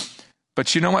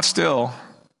 but you know what, still,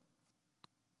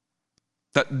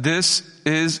 that this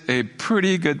is a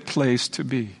pretty good place to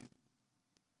be.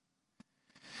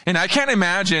 And I can't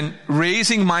imagine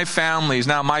raising my families.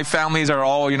 Now, my families are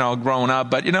all, grown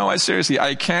up, but you know what, seriously,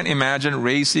 I can't imagine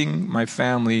raising my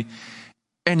family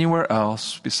anywhere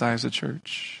else besides the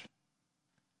church.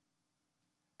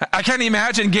 I can't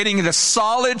imagine getting the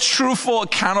solid, truthful,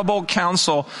 accountable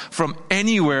counsel from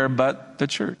anywhere but the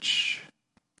church.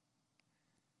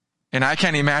 And I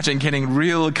can't imagine getting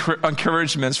real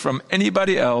encouragements from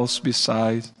anybody else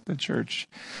besides the church.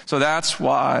 So that's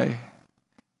why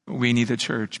we need the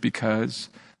church, because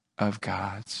of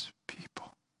God's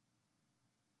people.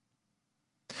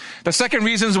 The second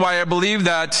reason why I believe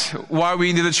that why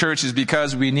we need the church is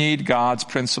because we need God's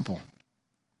principle.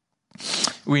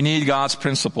 We need God's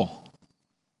principle.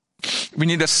 We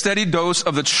need a steady dose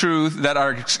of the truth that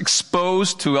are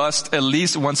exposed to us at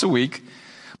least once a week,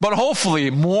 but hopefully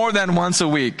more than once a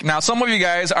week. Now, some of you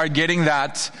guys are getting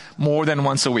that more than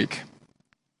once a week.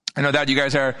 I know that you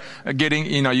guys are getting,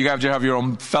 you guys have your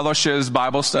own fellowships,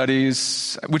 Bible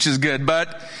studies, which is good.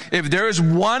 But if there is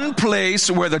one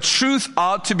place where the truth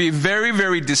ought to be very,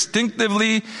 very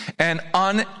distinctively and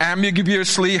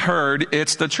unambiguously heard,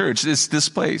 it's the church. It's this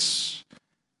place.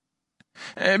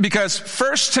 Because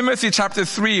 1 Timothy chapter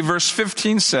 3, verse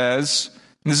 15 says,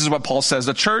 And this is what Paul says.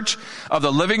 The church of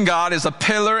the living God is the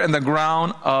pillar and the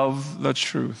ground of the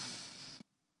truth.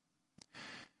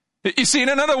 You see, in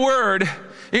another word,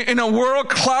 in a world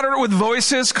cluttered with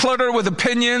voices, cluttered with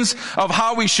opinions of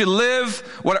how we should live,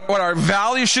 what our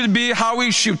values should be, how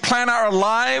we should plan our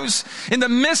lives, in the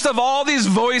midst of all these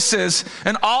voices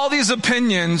and all these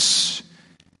opinions,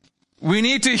 we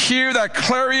need to hear that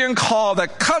clarion call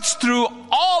that cuts through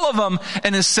all of them,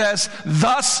 and it says,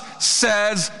 "Thus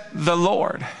says the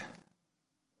Lord."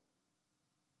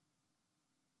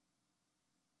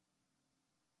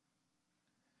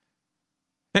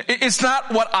 It's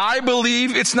not what I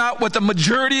believe, it's not what the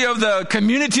majority of the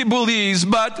community believes,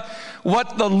 but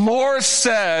what the Lord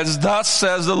says, "Thus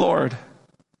says the Lord."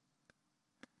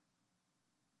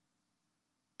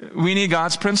 We need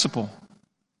God's principle.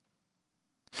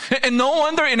 And no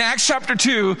wonder in Acts chapter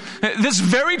 2, this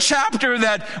very chapter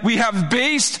that we have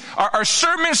based our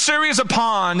sermon series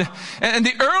upon, and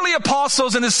the early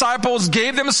apostles and disciples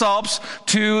gave themselves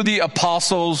to the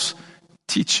apostles'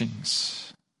 teachings.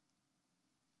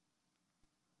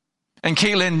 And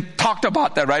Caitlin talked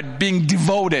about that, right? Being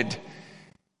devoted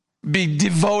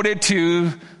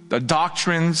to the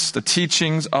doctrines, the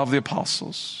teachings of the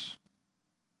apostles.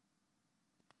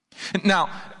 Now,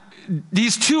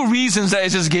 these two reasons that I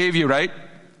just gave you, right?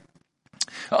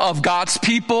 Of God's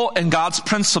people and God's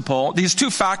principle, these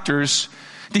two factors,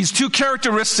 these two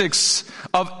characteristics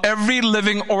of every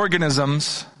living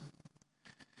organisms.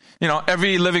 You know,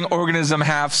 every living organism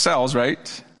have cells,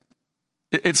 right?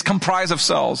 It's comprised of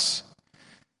cells.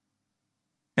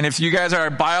 And if you guys are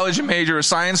biology major or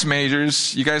science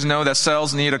majors, you guys know that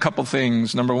cells need a couple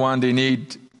things. Number one, they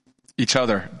need each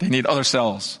other. They need other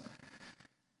cells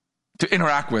to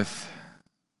interact with.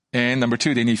 And number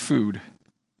two, they need food.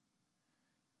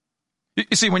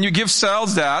 You see, when you give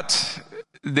cells that,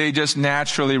 they just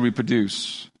naturally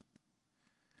reproduce.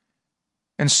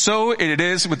 And so it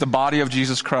is with the body of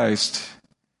Jesus Christ.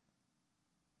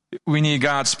 We need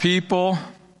God's people,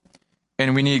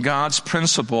 and we need God's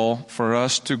principle for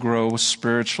us to grow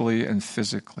spiritually and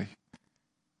physically.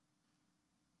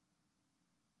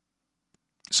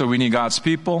 So we need God's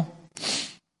people,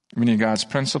 we need God's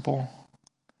principle,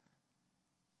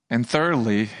 and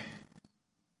thirdly,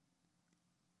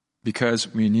 because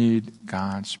we need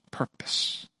God's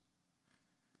purpose.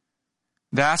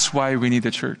 That's why we need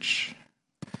the church.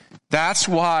 That's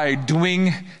why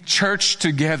doing church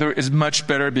together is much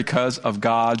better, because of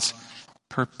God's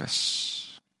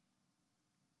purpose.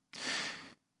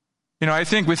 You know, I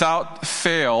think without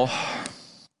fail,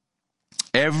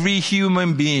 every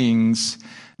human being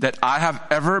that I have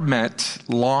ever met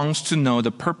longs to know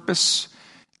the purpose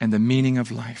and the meaning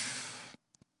of life.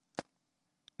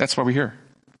 That's why we're here.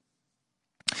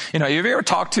 You know, have you ever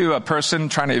talked to a person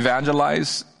trying to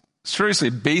evangelize? Seriously,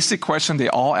 basic question they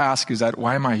all ask is that,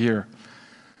 why am I here?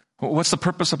 What's the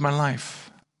purpose of my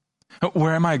life?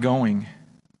 Where am I going?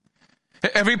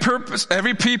 Every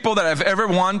people that I've ever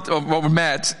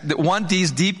met want these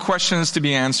deep questions to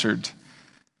be answered.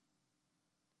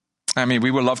 I mean, we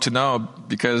would love to know,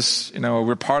 because, you know,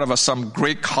 we're part of some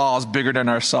great cause bigger than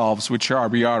ourselves, which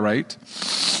we are, right?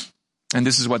 And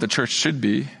this is what the church should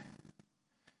be.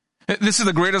 This is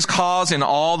the greatest cause in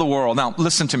all the world. Now,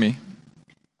 listen to me.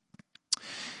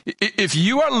 If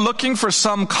you are looking for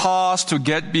some cause to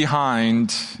get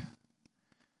behind,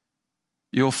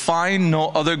 you'll find no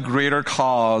other greater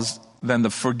cause than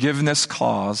the forgiveness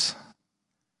cause,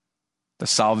 the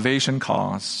salvation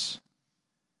cause,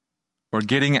 or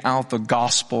getting out the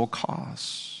gospel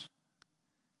cause.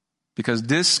 Because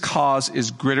this cause is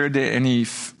greater than any,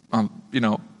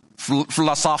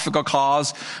 philosophical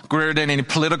cause, greater than any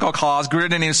political cause, greater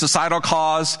than any societal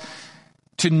cause.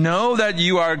 To know that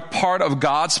you are part of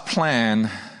God's plan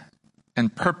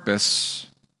and purpose,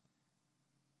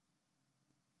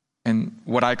 and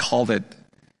what I called it,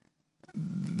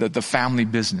 the family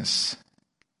business.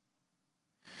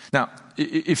 Now,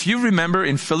 if you remember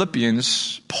in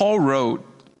Philippians, Paul wrote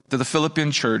to the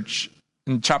Philippian church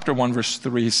in chapter 1, verse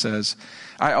 3, he says,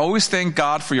 "I always thank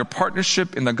God for your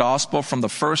partnership in the gospel from the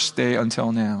first day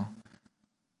until now."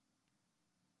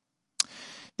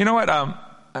 You know what?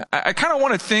 I kind of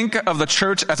want to think of the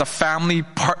church as a family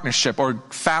partnership or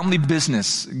family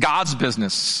business, God's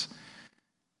business.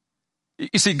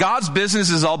 You see, God's business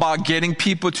is all about getting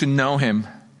people to know Him,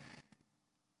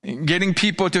 getting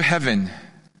people to heaven.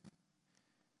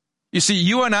 You see,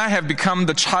 you and I have become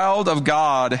the child of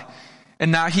God,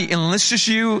 and now He enlists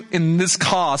you in this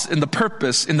cause, in the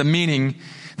purpose, in the meaning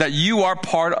that you are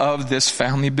part of this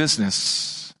family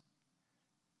business.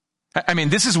 I mean,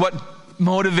 this is what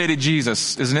motivated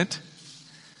Jesus, isn't it?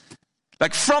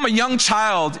 Like from a young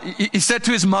child, he said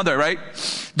to his mother, right?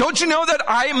 Don't you know that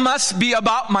I must be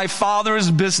about my Father's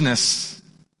business?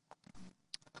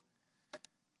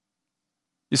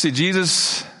 You see,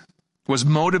 Jesus was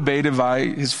motivated by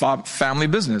his family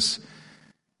business.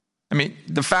 I mean,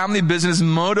 the family business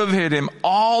motivated him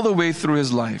all the way through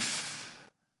his life.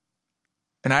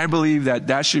 And I believe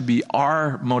that should be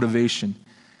our motivation.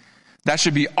 That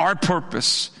should be our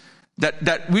purpose.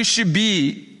 That we should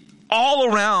be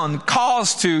all around,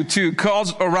 calls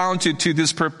around to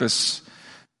this purpose.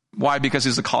 Why? Because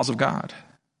it's the cause of God,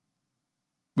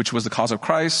 which was the cause of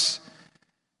Christ,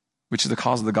 which is the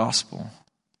cause of the gospel.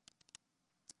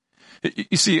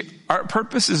 You see, our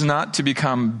purpose is not to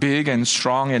become big and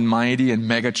strong and mighty and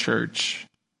mega church.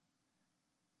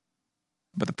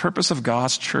 But the purpose of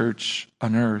God's church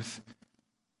on earth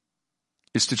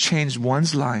is to change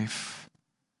one's life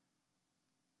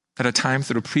at a time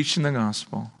through preaching the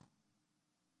gospel.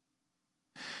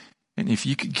 And if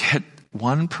you could get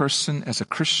one person as a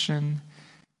Christian,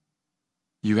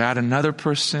 you add another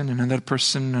person, another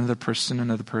person, another person,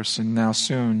 another person. Now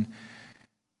soon,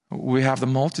 we have the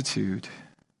multitude.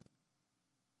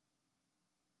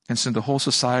 And so the whole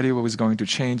society was going to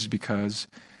change because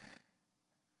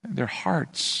their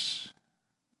hearts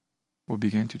will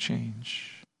begin to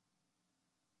change.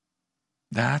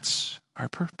 That's our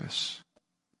purpose.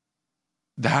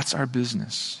 That's our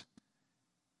business.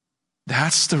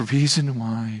 That's the reason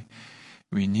why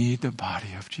we need the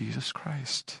body of Jesus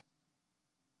Christ.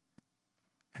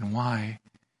 And why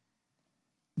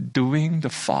doing the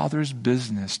Father's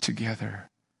business together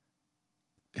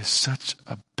is such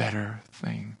a better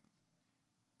thing.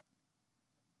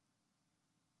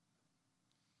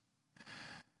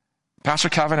 Pastor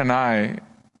Calvin and I,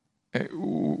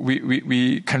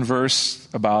 we converse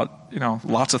about,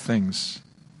 lots of things.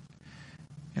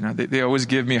 They always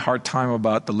give me a hard time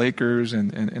about the Lakers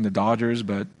and the Dodgers,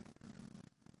 but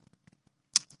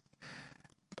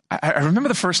I remember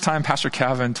the first time Pastor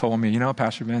Calvin told me,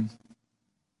 Pastor Ben,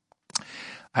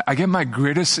 I get my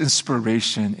greatest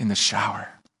inspiration in the shower.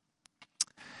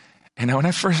 And when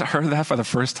I first heard that for the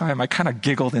first time, I kind of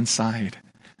giggled inside.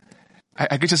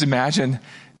 I could just imagine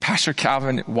Pastor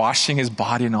Calvin washing his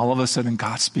body and all of a sudden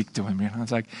God speak to him. I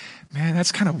was like, man,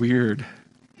 that's kind of weird.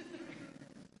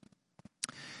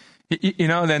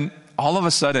 Then all of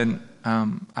a sudden,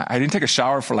 I didn't take a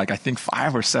shower for I think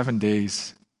 5 or 7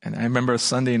 days. And I remember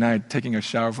Sunday night taking a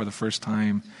shower for the first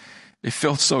time. It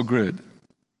felt so good.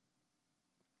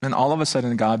 And all of a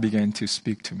sudden, God began to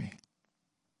speak to me.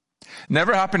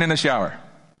 Never happened in the shower.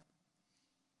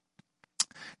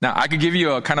 Now, I could give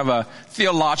you a kind of a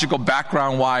theological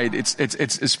background why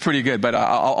it's pretty good, but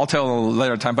I'll tell a little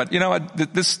later time. But you know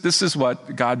what? This is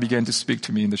what God began to speak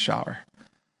to me in the shower.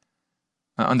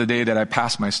 On the day that I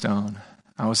passed my stone,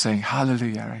 I was saying,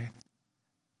 hallelujah, right?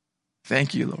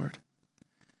 Thank you, Lord.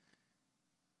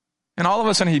 And all of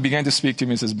a sudden, he began to speak to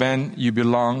me and says, Ben, you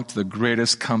belong to the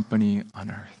greatest company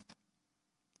on earth.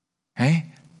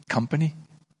 Hey, company?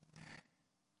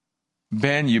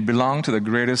 Ben, you belong to the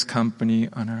greatest company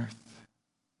on earth.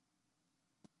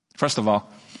 First of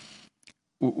all,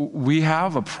 we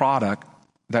have a product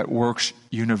that works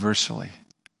universally,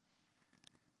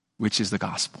 which is the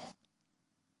gospel.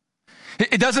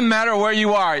 It doesn't matter where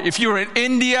you are. If you're in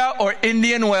India or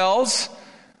Indian Wells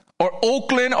or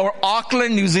Oakland or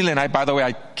Auckland, New Zealand. By the way,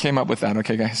 I came up with that.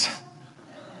 Okay, guys.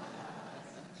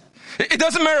 It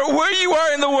doesn't matter where you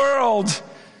are in the world,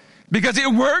 because it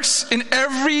works in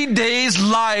every day's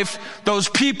life, those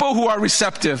people who are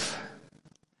receptive.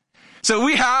 So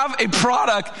we have a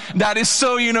product that is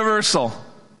so universal.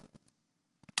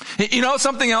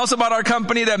 Something else about our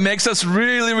company that makes us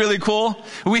really, really cool?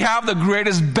 We have the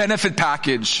greatest benefit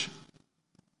package.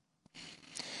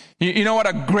 You know what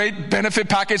a great benefit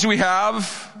package we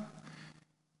have?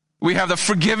 We have the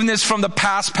forgiveness from the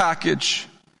past package.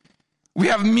 We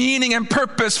have meaning and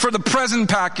purpose for the present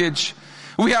package.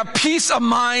 We have peace of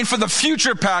mind for the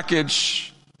future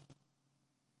package.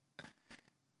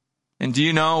 And do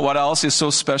you know what else is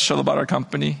so special about our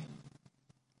company?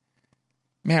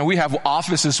 Man, we have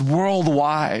offices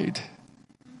worldwide.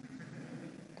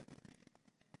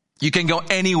 You can go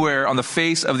anywhere on the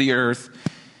face of the earth.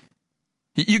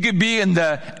 You could be in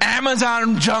the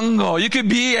Amazon jungle. You could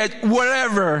be at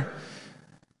whatever.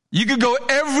 You could go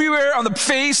everywhere on the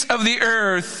face of the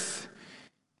earth.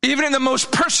 Even in the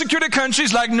most persecuted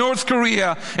countries like North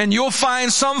Korea. And you'll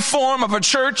find some form of a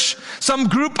church, some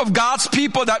group of God's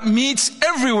people that meets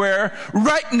everywhere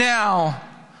right now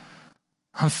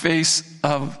on the face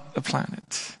of the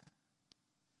planet.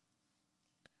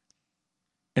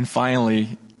 And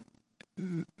finally,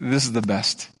 this is the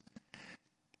best.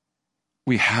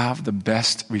 we have the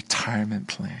best retirement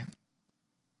plan.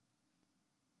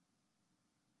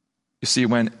 You see,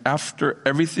 when after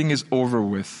everything is over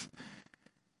with,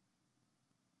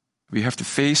 we have to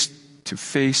face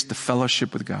the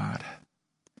fellowship with God.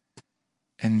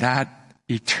 And that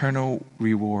eternal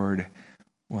reward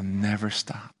will never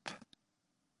stop.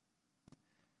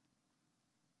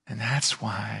 And that's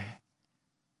why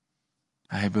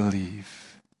I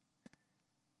believe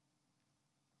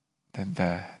that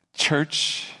the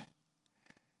church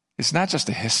is not just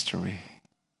a history.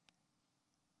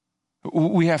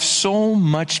 We have so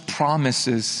much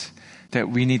promises that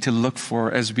we need to look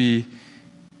for as we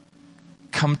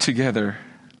come together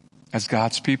as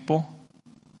God's people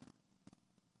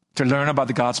to learn about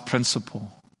the God's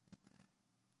principle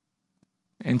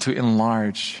and to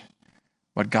enlarge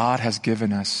what God has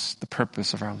given us, the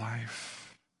purpose of our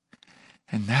life.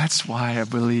 And that's why I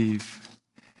believe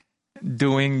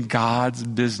doing God's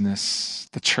business,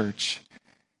 the church,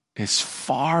 is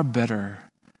far better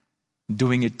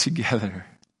doing it together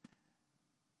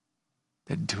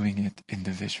than doing it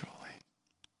individually.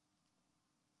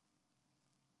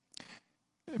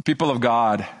 People of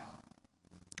God,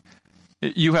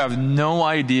 you have no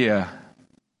idea,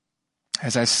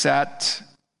 as I sat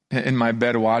in my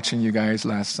bed watching you guys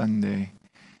last Sunday,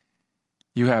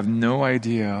 you have no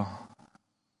idea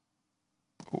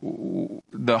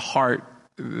the heart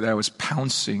that was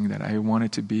pouncing that I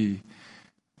wanted to be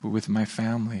with my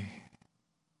family,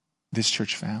 this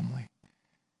church family.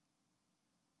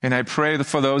 And I pray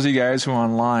for those of you guys who are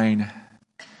online.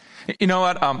 You know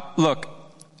what? Look,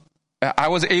 I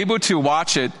was able to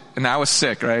watch it, and I was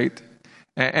sick, right?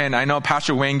 And I know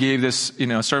Pastor Wayne gave this,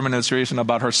 sermon illustration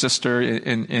about her sister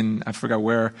in I forgot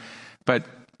where, but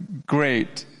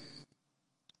great.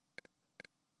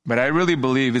 But I really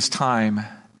believe it's time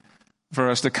for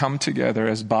us to come together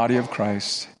as body of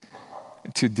Christ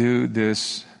to do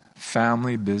this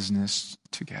family business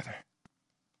together.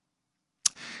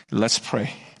 Let's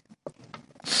pray.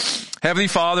 Heavenly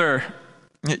Father,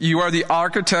 you are the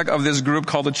architect of this group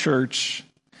called the church.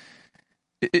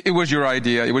 It was your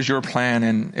idea. It was your plan.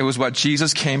 And it was what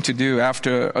Jesus came to do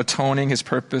after atoning. His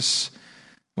purpose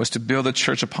was to build a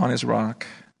church upon his rock.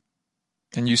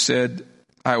 And you said,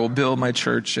 I will build my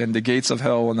church and the gates of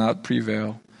hell will not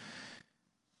prevail.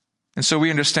 And so we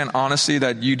understand honestly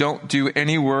that you don't do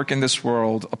any work in this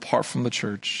world apart from the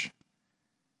church.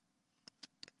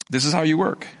 This is how you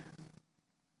work.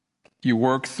 You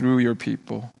work through your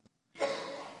people.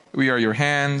 We are your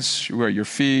hands. We are your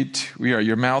feet. We are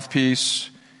your mouthpiece.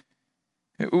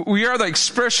 We are the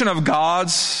expression of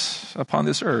God's upon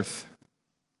this earth.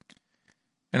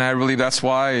 And I believe that's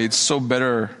why it's so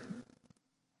better.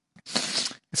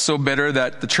 It's so better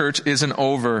that the church isn't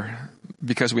over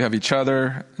because we have each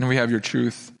other and we have your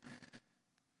truth.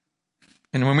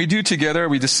 And when we do together,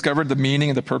 we discover the meaning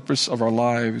and the purpose of our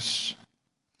lives,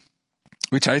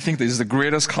 which I think is the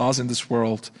greatest cause in this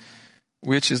world,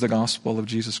 which is the gospel of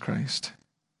Jesus Christ.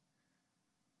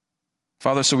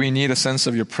 Father, so we need a sense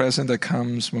of your presence that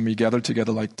comes when we gather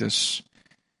together like this,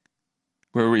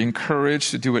 where we're encouraged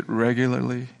to do it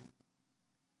regularly.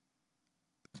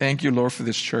 Thank you, Lord, for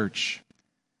this church,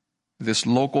 this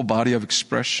local body of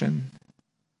expression.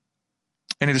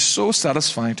 And it is so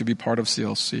satisfying to be part of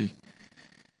CLC.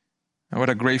 And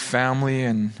what a great family,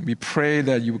 and we pray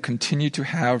that you will continue to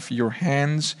have your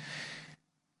hands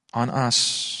on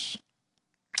us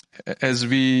as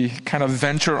we kind of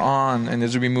venture on and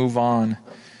as we move on.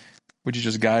 Would you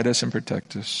just guide us and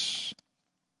protect us?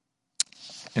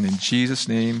 And in Jesus'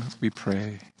 name we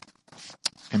pray.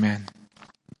 Amen.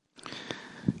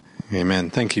 Amen.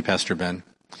 Thank you, Pastor Ben.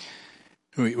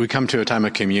 We come to a time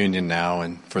of communion now,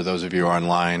 and for those of you who are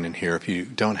online and here, if you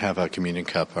don't have a communion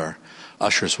cup, our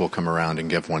ushers will come around and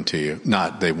give one to you.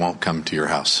 They won't come to your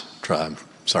house.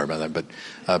 Sorry about that,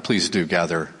 but please do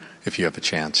gather if you have a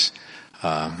chance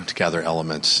to gather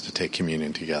elements to take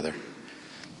communion together.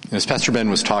 And as Pastor Ben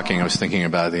was talking, I was thinking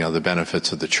about the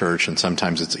benefits of the church, and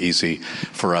sometimes it's easy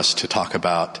for us to talk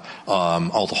about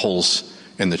all the holes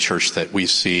in the church that we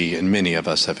see and many of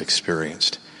us have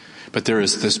experienced. But there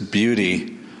is this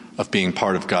beauty of being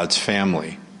part of God's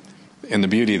family. And the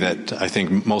beauty that I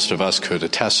think most of us could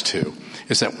attest to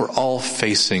is that we're all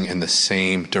facing in the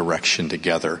same direction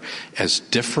together. As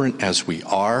different as we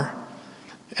are,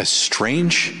 as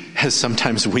strange as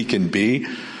sometimes we can be in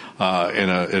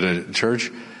a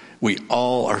church, we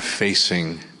all are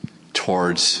facing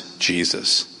towards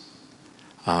Jesus.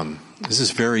 This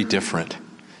is very different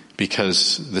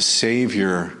because the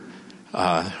Savior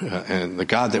and the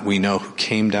God that we know who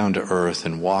came down to earth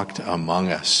and walked among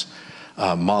us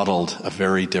modeled a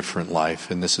very different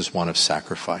life, and this is one of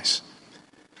sacrifice.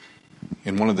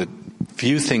 And one of the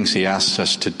few things he asked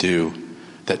us to do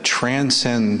that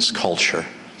transcends culture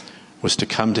was to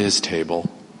come to his table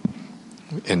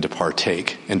and to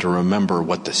partake and to remember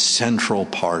what the central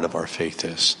part of our faith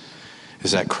is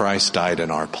that Christ died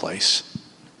in our place.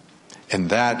 And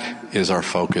that is our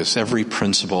focus. Every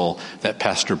principle that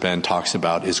Pastor Ben talks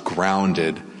about is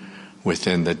grounded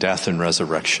within the death and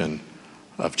resurrection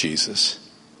of Jesus.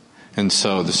 And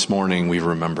so this morning we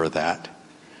remember that.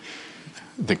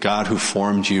 The God who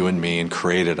formed you and me and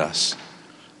created us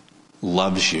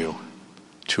loves you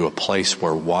to a place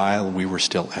where while we were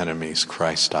still enemies,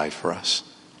 Christ died for us.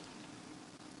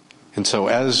 And so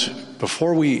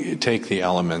before we take the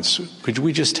elements, could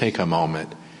we just take a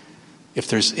moment? If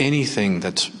there's anything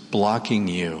that's blocking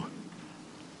you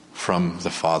from the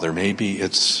Father, maybe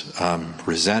it's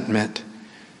resentment,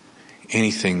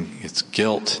 anything, it's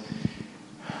guilt,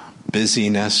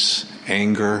 busyness,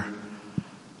 anger,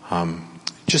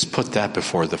 just put that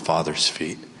before the Father's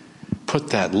feet.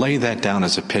 Lay that down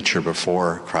as a picture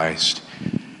before Christ.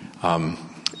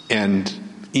 And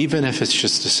even if it's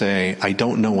just to say, I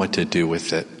don't know what to do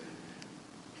with it,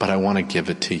 but I want to give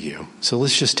it to you. So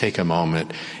let's just take a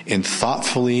moment and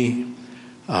thoughtfully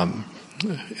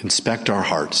inspect our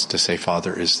hearts to say,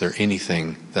 Father, is there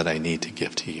anything that I need to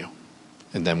give to you?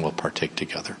 And then we'll partake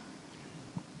together.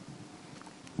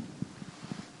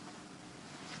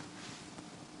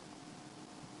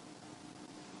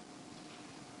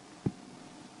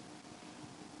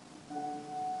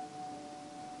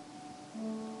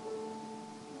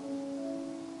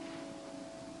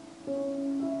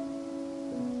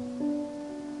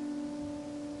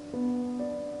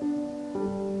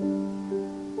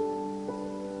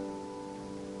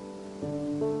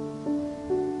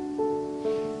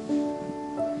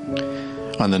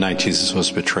 On the night Jesus was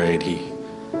betrayed, he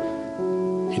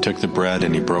took the bread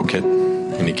and he broke it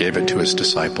and he gave it to his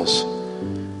disciples.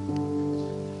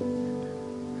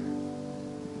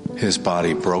 His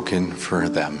body broken for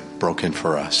them, broken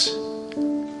for us.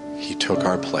 He took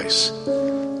our place.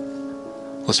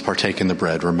 Let's partake in the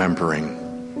bread, remembering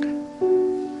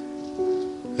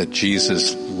that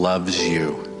Jesus loves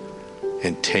you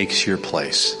and takes your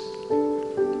place.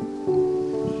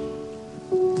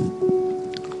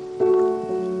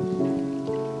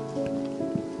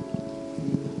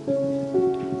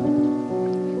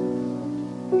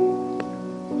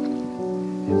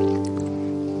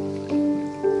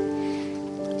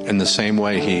 In the same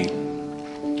way,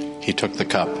 he took the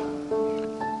cup.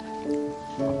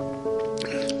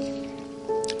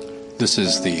 This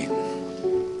is the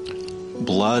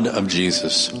blood of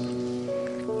Jesus.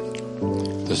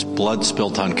 This blood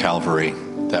spilt on Calvary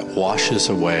that washes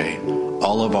away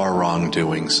all of our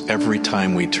wrongdoings. Every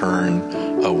time we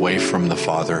turn away from the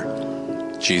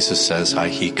Father, Jesus says,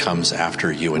 He comes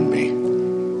after you and me.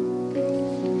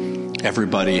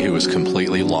 Everybody who is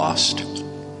completely lost,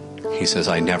 He says,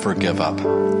 I never give up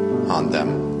on them.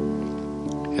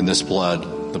 And this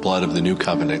blood, the blood of the new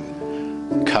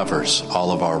covenant, covers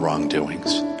all of our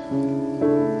wrongdoings.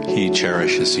 He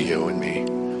cherishes you and me.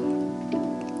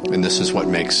 And this is what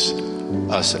makes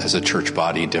us as a church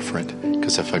body different.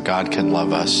 Because if a God can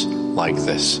love us like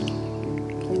this,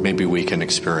 maybe we can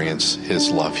experience His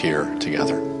love here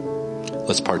together.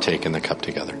 Let's partake in the cup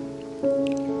together.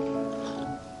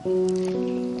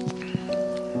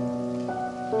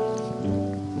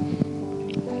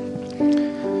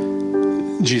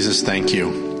 Jesus, thank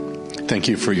you. Thank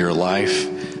you for your life.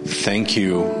 Thank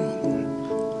you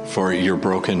for your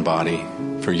broken body,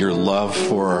 for your love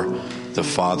for the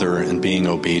Father and being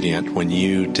obedient when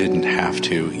you didn't have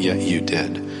to, yet you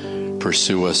did.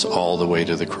 Pursue us all the way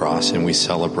to the cross, and we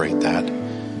celebrate that.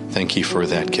 Thank you for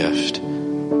that gift.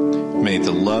 May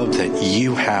the love that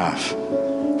you have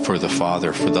for the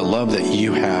Father, for the love that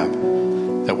you have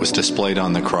that was displayed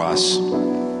on the cross,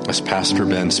 as Pastor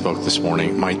Ben spoke this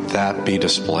morning, might that be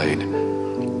displayed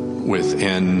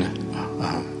within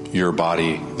your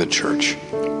body, the church.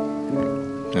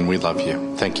 And we love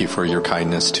you. Thank you for your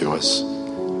kindness to us.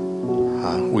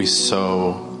 We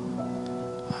so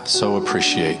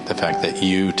appreciate the fact that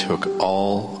you took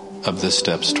all of the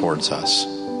steps towards us.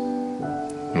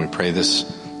 And we pray this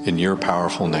in your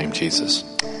powerful name, Jesus.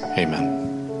 Amen.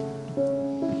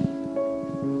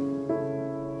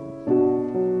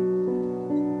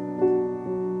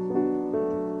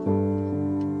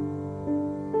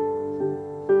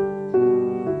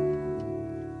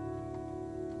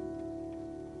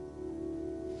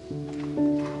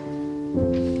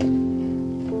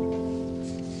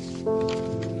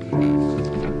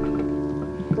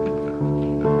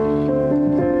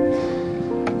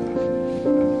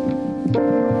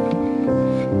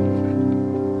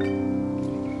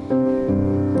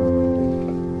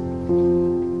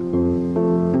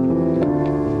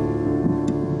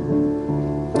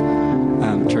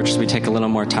 take a little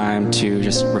more time to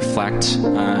just reflect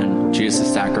on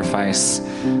Jesus' sacrifice,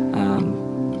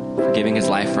 for giving his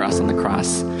life for us on the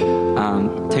cross.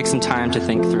 Take some time to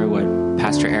think through what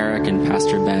Pastor Eric and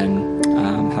Pastor Ben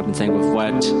have been saying with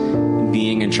what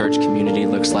being in church community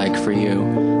looks like for you,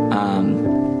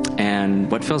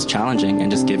 and what feels challenging, and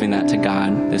just giving that to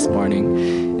God this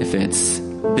morning. If it's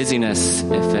busyness,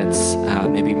 if it's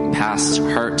maybe past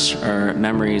hurt or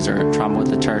memories or trauma with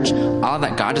the church, all of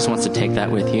that, God just wants to take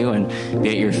that with you and be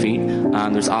at your feet.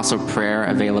 There's also prayer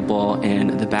available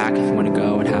in the back if you want to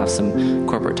go and have some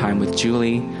corporate time with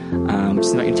Julie.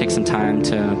 Just invite you to take some time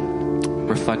to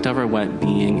reflect over what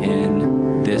being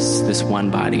in this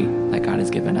one body that God has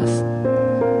given us.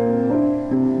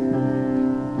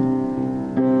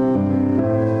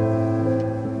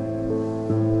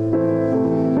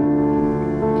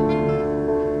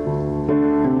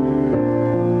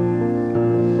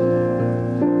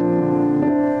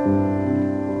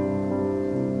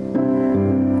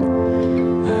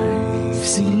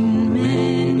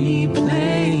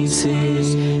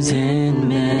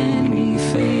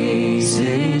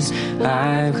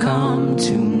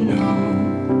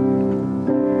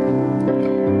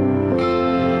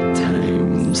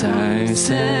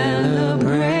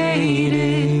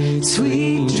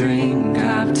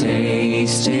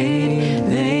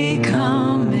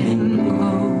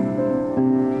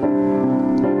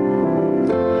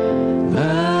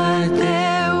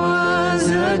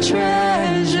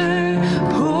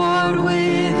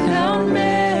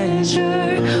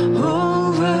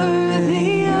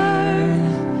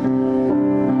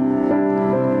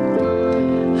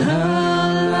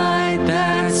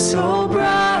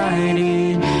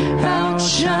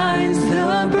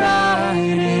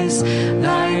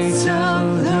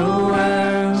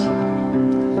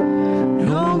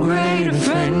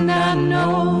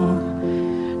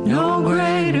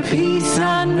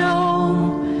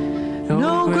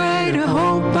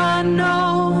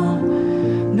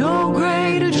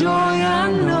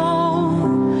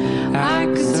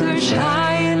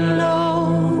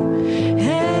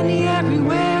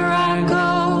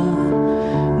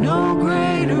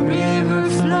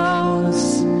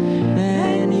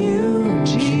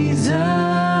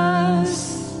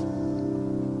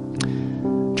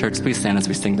 Please stand as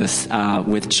we sing this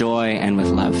with joy and with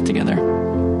love together.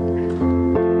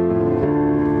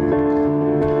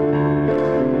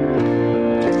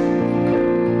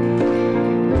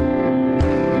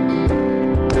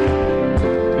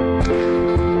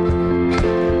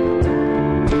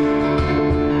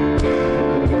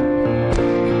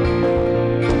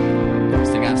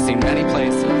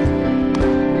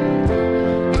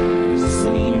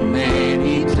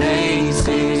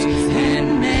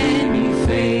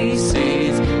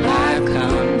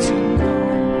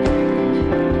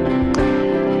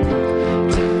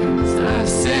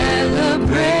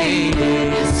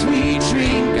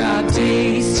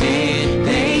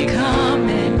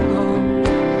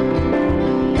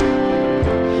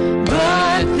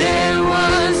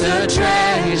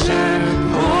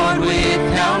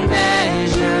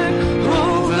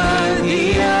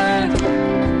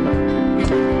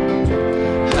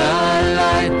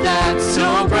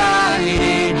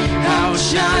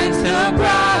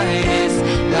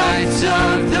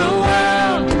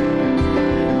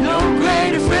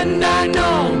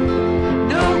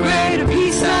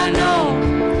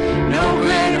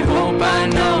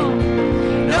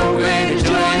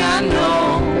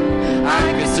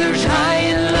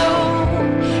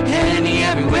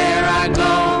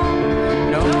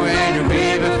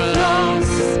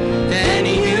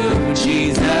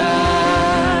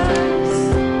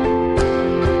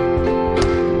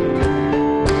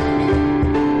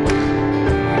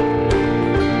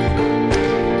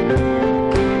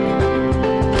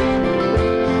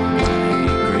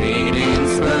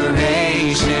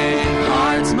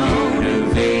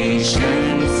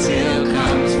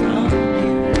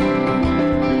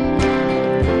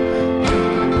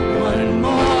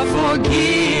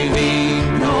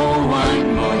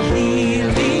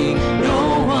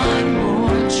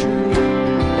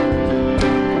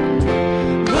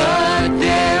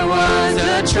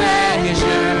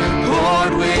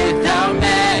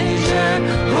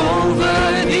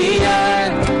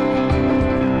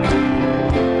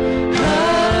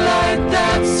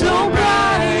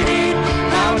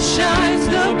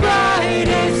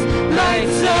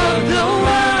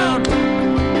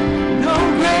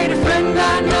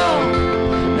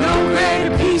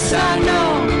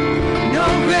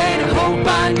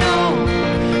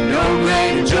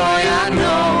 joy I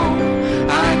know.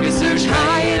 I can search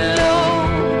high and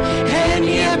low,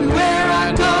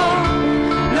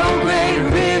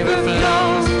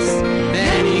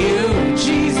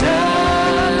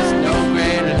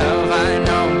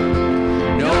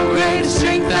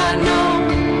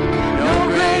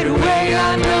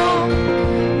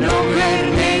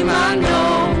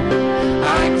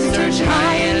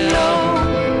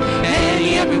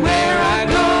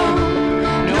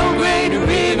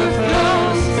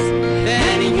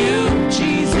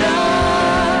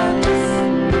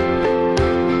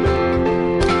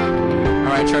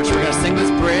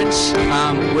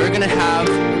 challenge. We're going to have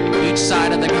each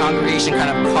side of the congregation kind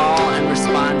of call and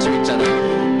respond to each other.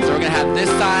 So we're going to have this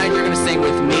side, you're going to sing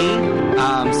with me.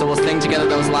 So we'll sing together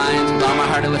those lines, with all my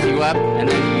heart to lift you up. And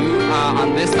then you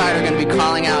on this side are going to be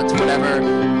calling out to whatever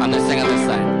I'm going to sing on this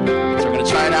side. So we're going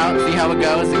to try it out, see how it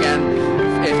goes. Again,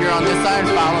 if you're on this side,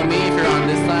 follow me. If you're on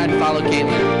this side, follow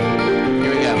Caitlin.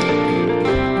 Here we go.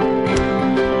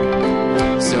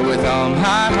 So with all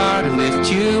my heart I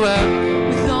lift you up.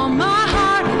 With all my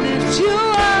heart I lift you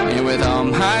up. And with all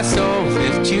my soul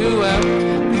lift you up.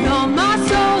 With all my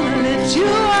soul I lift you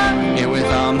up. And with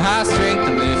all my strength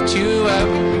I lift you up.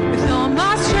 With all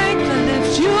my strength I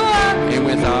lift you up. And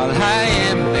with all I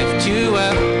am I lift you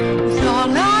up. With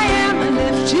all I am I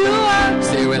lift you up.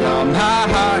 Say with all my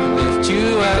heart I lift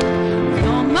you up. With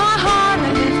all my heart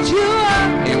I lift you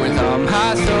up. And with all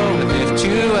my soul I lift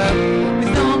you up.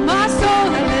 With all my soul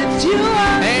I lift you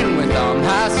up. And with all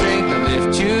my strength I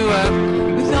lift you up.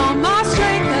 With all my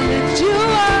strength I lift you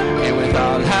up. And with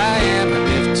all I am I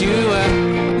lift you up.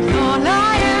 With all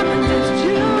I am I lift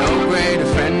you up. No greater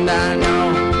friend I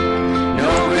know.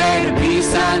 No greater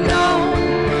peace I know.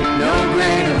 No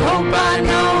greater hope I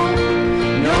know.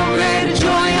 No greater joy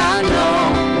I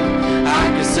know. I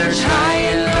can search high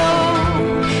and low.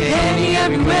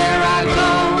 Everywhere I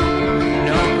go.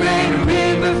 No greater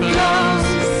river flows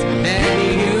than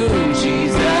you,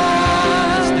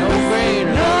 Jesus. No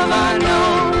greater love I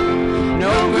know.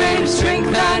 No greater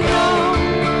strength I know.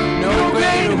 No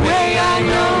greater way I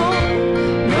know.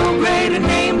 No greater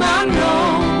name I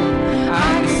know.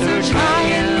 I can search high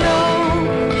and low.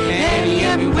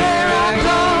 Everywhere I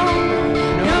go.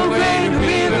 No greater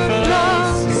river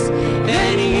flows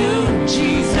than you,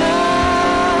 Jesus.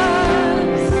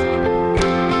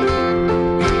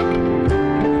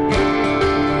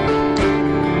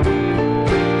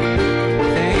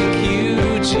 Thank you,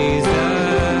 Jesus.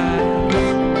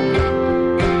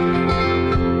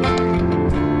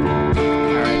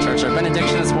 All right, church, our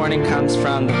benediction this morning comes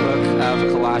from the book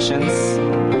of Colossians,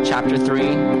 chapter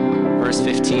 3, verse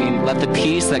 15. Let the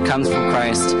peace that comes from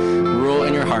Christ rule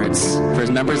in your hearts. For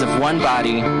as members of one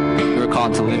body, you are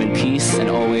called to live in peace and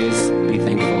always be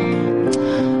thankful.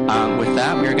 With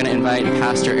that, we are going to invite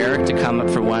Pastor Eric to come up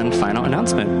for one final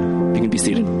announcement. You can be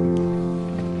seated.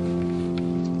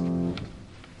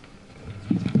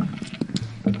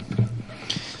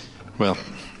 Well,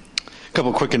 a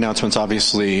couple quick announcements.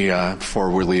 Obviously, before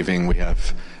we're leaving, we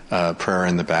have prayer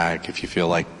in the back. If you feel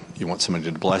like you want somebody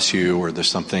to bless you or there's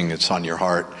something that's on your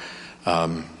heart,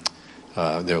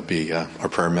 there'll be our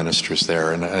prayer ministers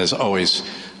there. And as always,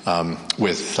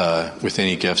 with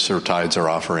any gifts or tithes or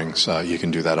offerings, you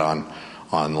can do that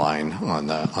online on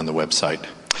the website.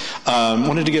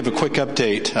 Wanted to give a quick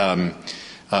update.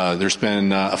 There's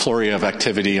been a flurry of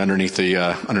activity underneath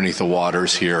the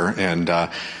waters here, and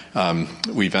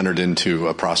we've entered into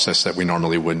a process that we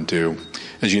normally wouldn't do.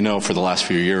 As you know, for the last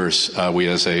few years, we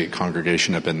as a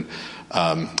congregation have been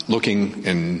looking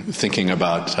and thinking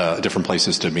about different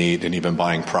places to meet and even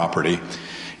buying property.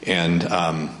 And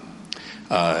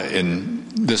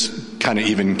this kind of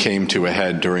even came to a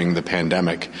head during the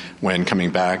pandemic when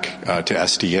coming back to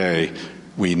SDA,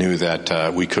 we knew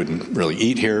that we couldn't really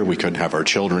eat here, we couldn't have our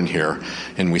children here.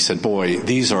 And we said, boy,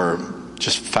 these are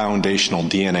just foundational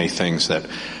DNA things that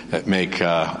make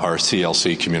our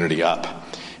CLC community up.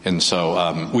 And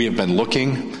so we have been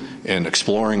looking and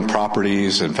exploring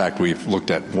properties. In fact, we've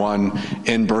looked at one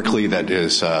in Berkeley that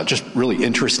is just really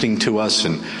interesting to us,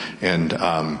 and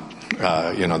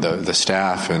the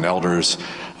staff and elders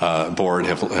board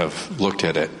have looked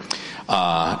at it.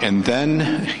 And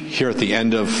then here at the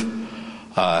end of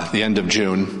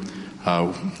June,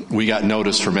 we got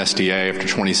notice from SDA after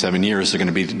 27 years they're going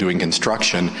to be doing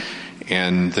construction,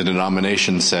 and the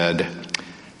denomination said,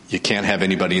 you can't have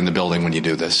anybody in the building when you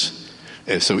do this.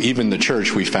 So even the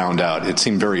church, we found out, it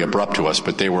seemed very abrupt to us,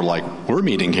 but they were like, we're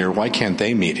meeting here, why can't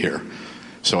they meet here?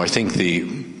 So I think the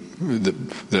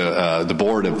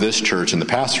board of this church and the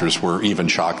pastors were even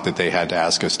shocked that they had to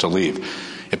ask us to leave.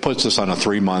 It puts us on a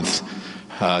 3-month,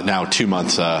 now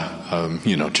 2-month,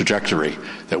 trajectory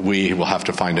that we will have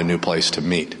to find a new place to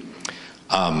meet.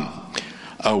 About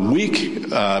a week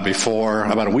before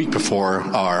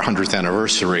our 100th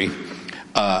anniversary,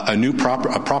 a new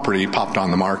property popped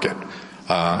on the market.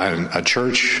 A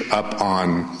church up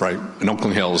in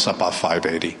Oakland Hills, up off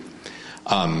 580.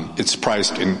 It's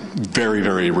priced in very,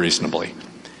 very reasonably,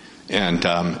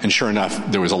 and sure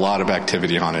enough, there was a lot of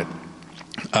activity on it.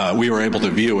 We were able to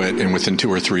view it, and within 2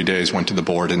 or 3 days, went to the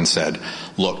board and said,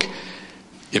 "Look,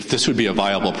 if this would be a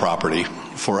viable property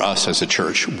for us as a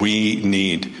church, we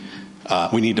need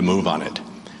to move on it."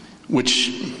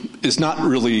 Which is not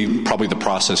really probably the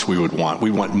process we would want.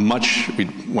 We want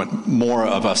more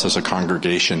of us as a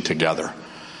congregation together.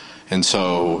 And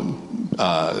so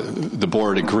the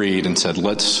board agreed and said,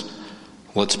 let's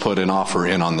put an offer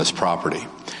in on this property,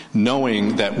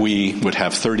 knowing that we would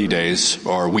have 30 days,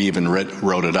 or we even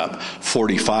wrote it up,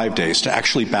 45 days to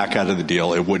actually back out of the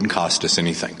deal. It wouldn't cost us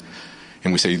anything.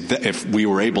 And we say that if we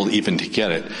were able even to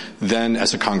get it, then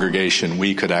as a congregation,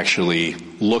 we could actually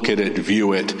look at it,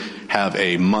 view it, have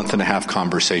a month-and-a-half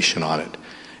conversation on it,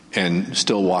 and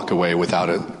still walk away without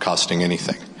it costing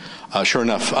anything. Sure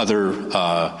enough,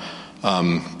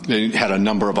 they had a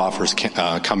number of offers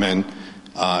come in,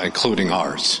 including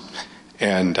ours.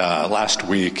 And last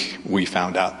week, we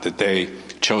found out that they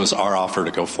chose our offer to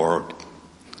go forward.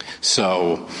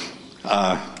 So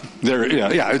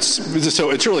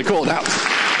it's really cool. Now,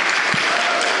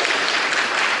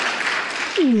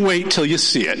 wait till you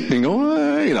see it and go,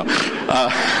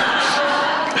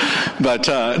 But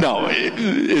no,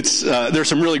 it's there's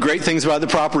some really great things about the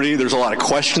property. There's a lot of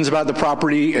questions about the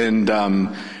property, and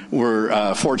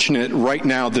we're fortunate. Right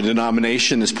now, the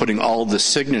denomination is putting all the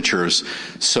signatures,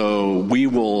 so we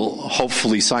will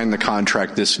hopefully sign the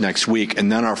contract this next week,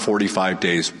 and then our 45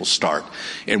 days will start,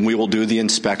 and we will do the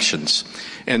inspections.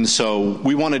 And so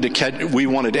we wanted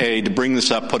to bring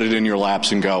this up, put it in your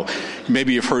laps, and go,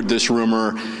 maybe you've heard this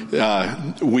rumor.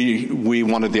 We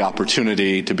wanted the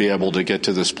opportunity to be able to get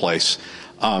to this place.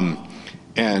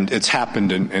 And it's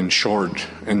happened in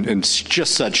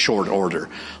just such short order.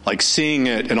 Like seeing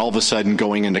it and all of a sudden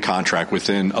going into contract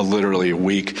within literally a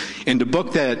week. And to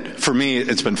book that, for me,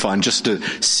 it's been fun just to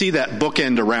see that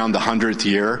bookend around the 100th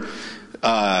year.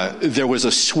 There was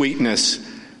a sweetness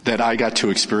that I got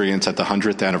to experience at the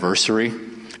 100th anniversary,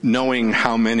 knowing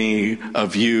how many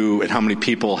of you and how many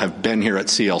people have been here at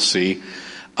CLC,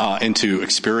 and to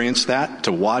experience that,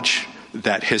 to watch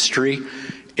that history.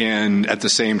 And at the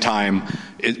same time,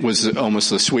 it was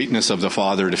almost the sweetness of the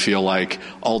Father to feel like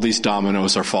all these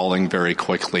dominoes are falling very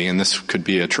quickly, and this could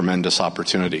be a tremendous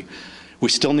opportunity. We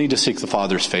still need to seek the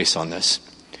Father's face on this.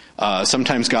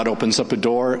 Sometimes God opens up a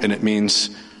door, and it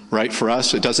means, right, for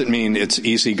us, it doesn't mean it's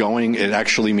easy going. It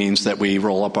actually means that we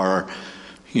roll up our,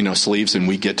 sleeves and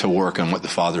we get to work on what the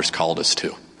Father's called us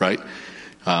to, right?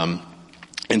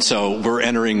 And so we're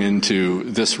entering into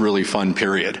this really fun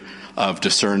period of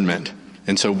discernment.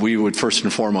 And so we would first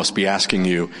and foremost be asking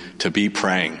you to be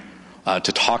praying,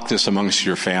 to talk this amongst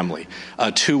your family.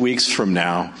 2 weeks from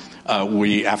now,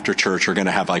 we, after church, are going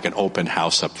to have like an open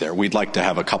house up there. We'd like to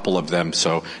have a couple of them.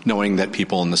 So knowing that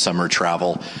people in the summer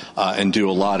travel and do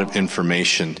a lot of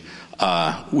information,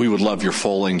 we would love your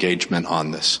full engagement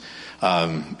on this.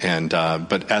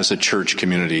 But as a church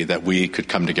community, that we could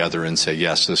come together and say,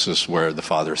 yes, this is where the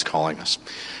Father is calling us.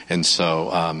 And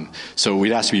so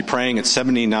we'd ask to be praying at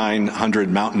 7900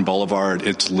 Mountain Boulevard.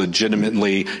 It's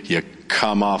legitimately, you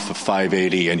come off of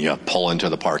 580 and you pull into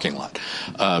the parking lot.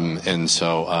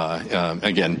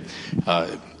 Again,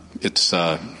 it's,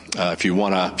 if you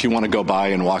want to go by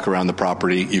and walk around the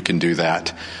property, you can do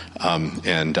that.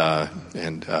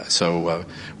 So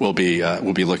we'll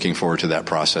be looking forward to that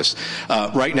process.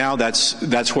 Right now,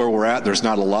 that's where we're at. There's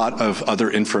not a lot of other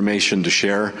information to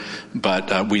share,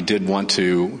 but we did want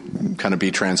to kind of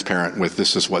be transparent with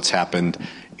this is what's happened,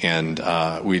 and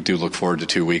we do look forward to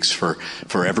 2 weeks for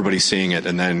everybody seeing it,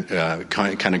 and then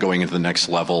kind of going into the next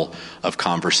level of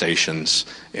conversations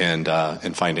and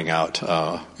finding out,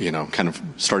 kind of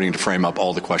starting to frame up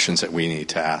all the questions that we need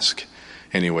to ask.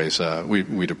 Anyways,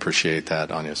 we'd appreciate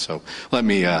that, Anya. So let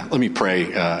me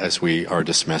pray as we are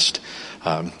dismissed.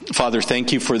 Father,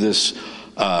 thank you for this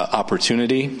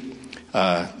opportunity.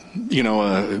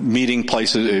 Meeting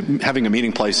places, having a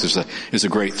meeting place is a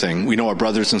great thing. We know our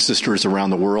brothers and sisters around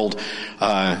the world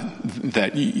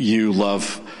that you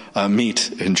love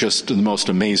meet in just the most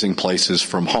amazing places,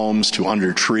 from homes to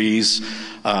under trees,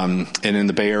 and in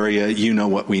the Bay Area. You know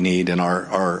what we need in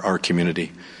our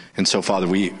community. And so, Father,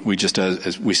 we just,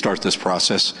 as we start this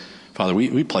process, Father,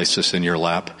 we place this in your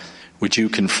lap. Would you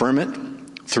confirm it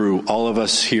through all of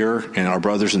us here and our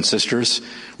brothers and sisters?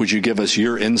 Would you give us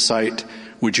your insight?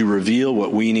 Would you reveal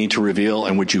what we need to reveal?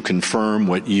 And would you confirm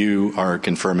what you are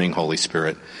confirming, Holy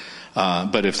Spirit?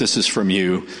 But if this is from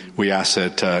you, we ask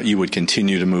that you would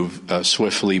continue to move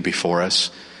swiftly before us.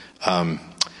 What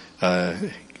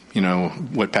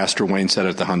Pastor Wayne said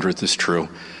at the 100th is true.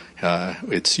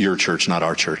 It's your church, not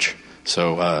our church.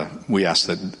 So we ask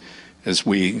that as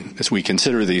we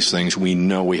consider these things, we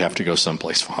know we have to go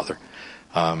someplace, Father.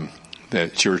 That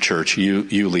it's your church.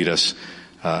 You lead us.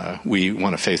 We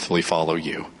want to faithfully follow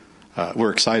you.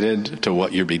 We're excited to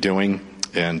what you'll be doing.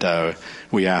 And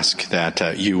we ask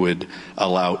that you would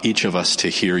allow each of us to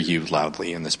hear you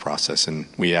loudly in this process. And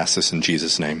we ask this in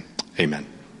Jesus' name. Amen.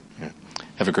 Yeah.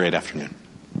 Have a great afternoon.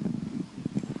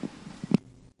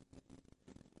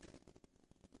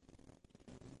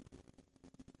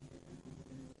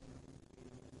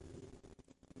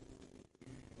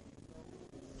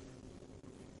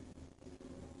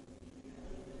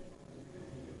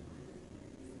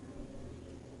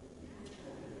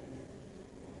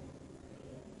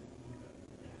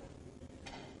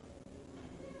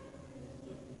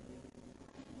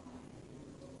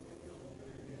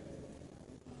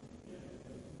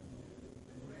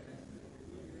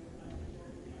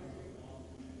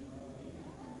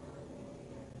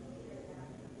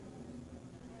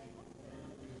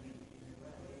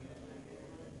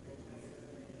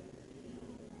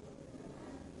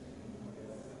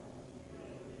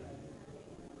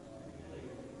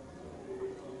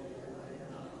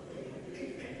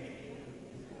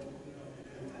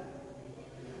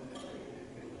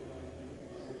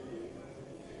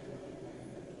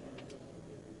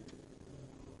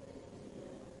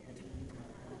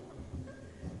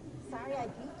 Sorry, I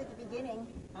peeked at the beginning.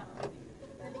 At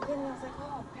the beginning, I was like,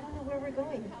 oh, I don't know where we're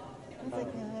going. I was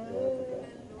like, no.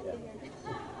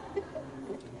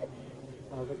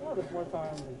 I was like, oh, there's more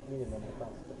time than me, and then I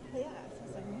thought. Yeah, so I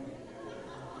was like,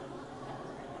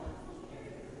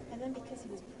 And then because he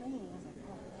was praying, I was like,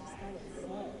 oh, I started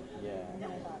slow. Yeah. And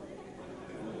then I thought,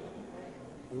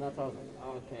 And that's how I was like,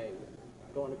 oh, okay,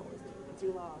 going to course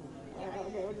too long. yeah,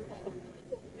 Okay, we'll just...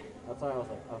 That's why I was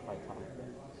like, oh, if I talk.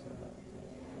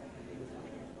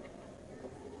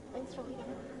 thanks for reading.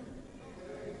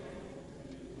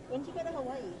 When did you go to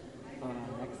Hawaii?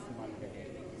 Next Monday.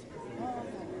 Oh,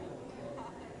 okay.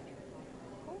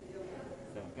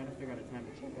 So I've got to figure out a time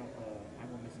to check out the I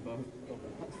Will Miss Both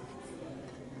open house.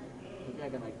 Maybe I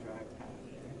can like drive past.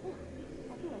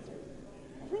 I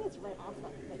think it's right off of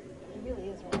it. It really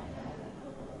is right off of it.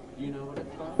 Do you know what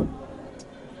it's called?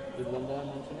 Did Linda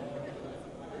mention it?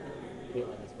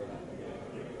 Caitlin has forgotten.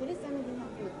 It is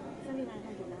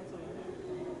 7900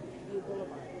 National View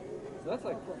Boulevard. So that's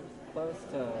like close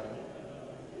to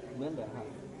Linda, huh?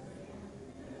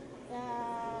 I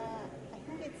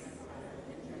think it's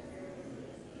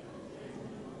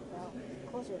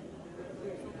closer.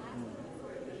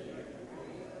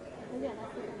 Oh, yeah,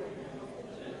 that's the good.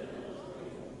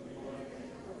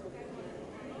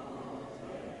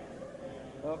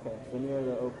 Okay, so near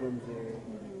the Oakland Zoo.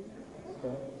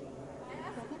 Okay. I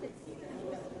think it's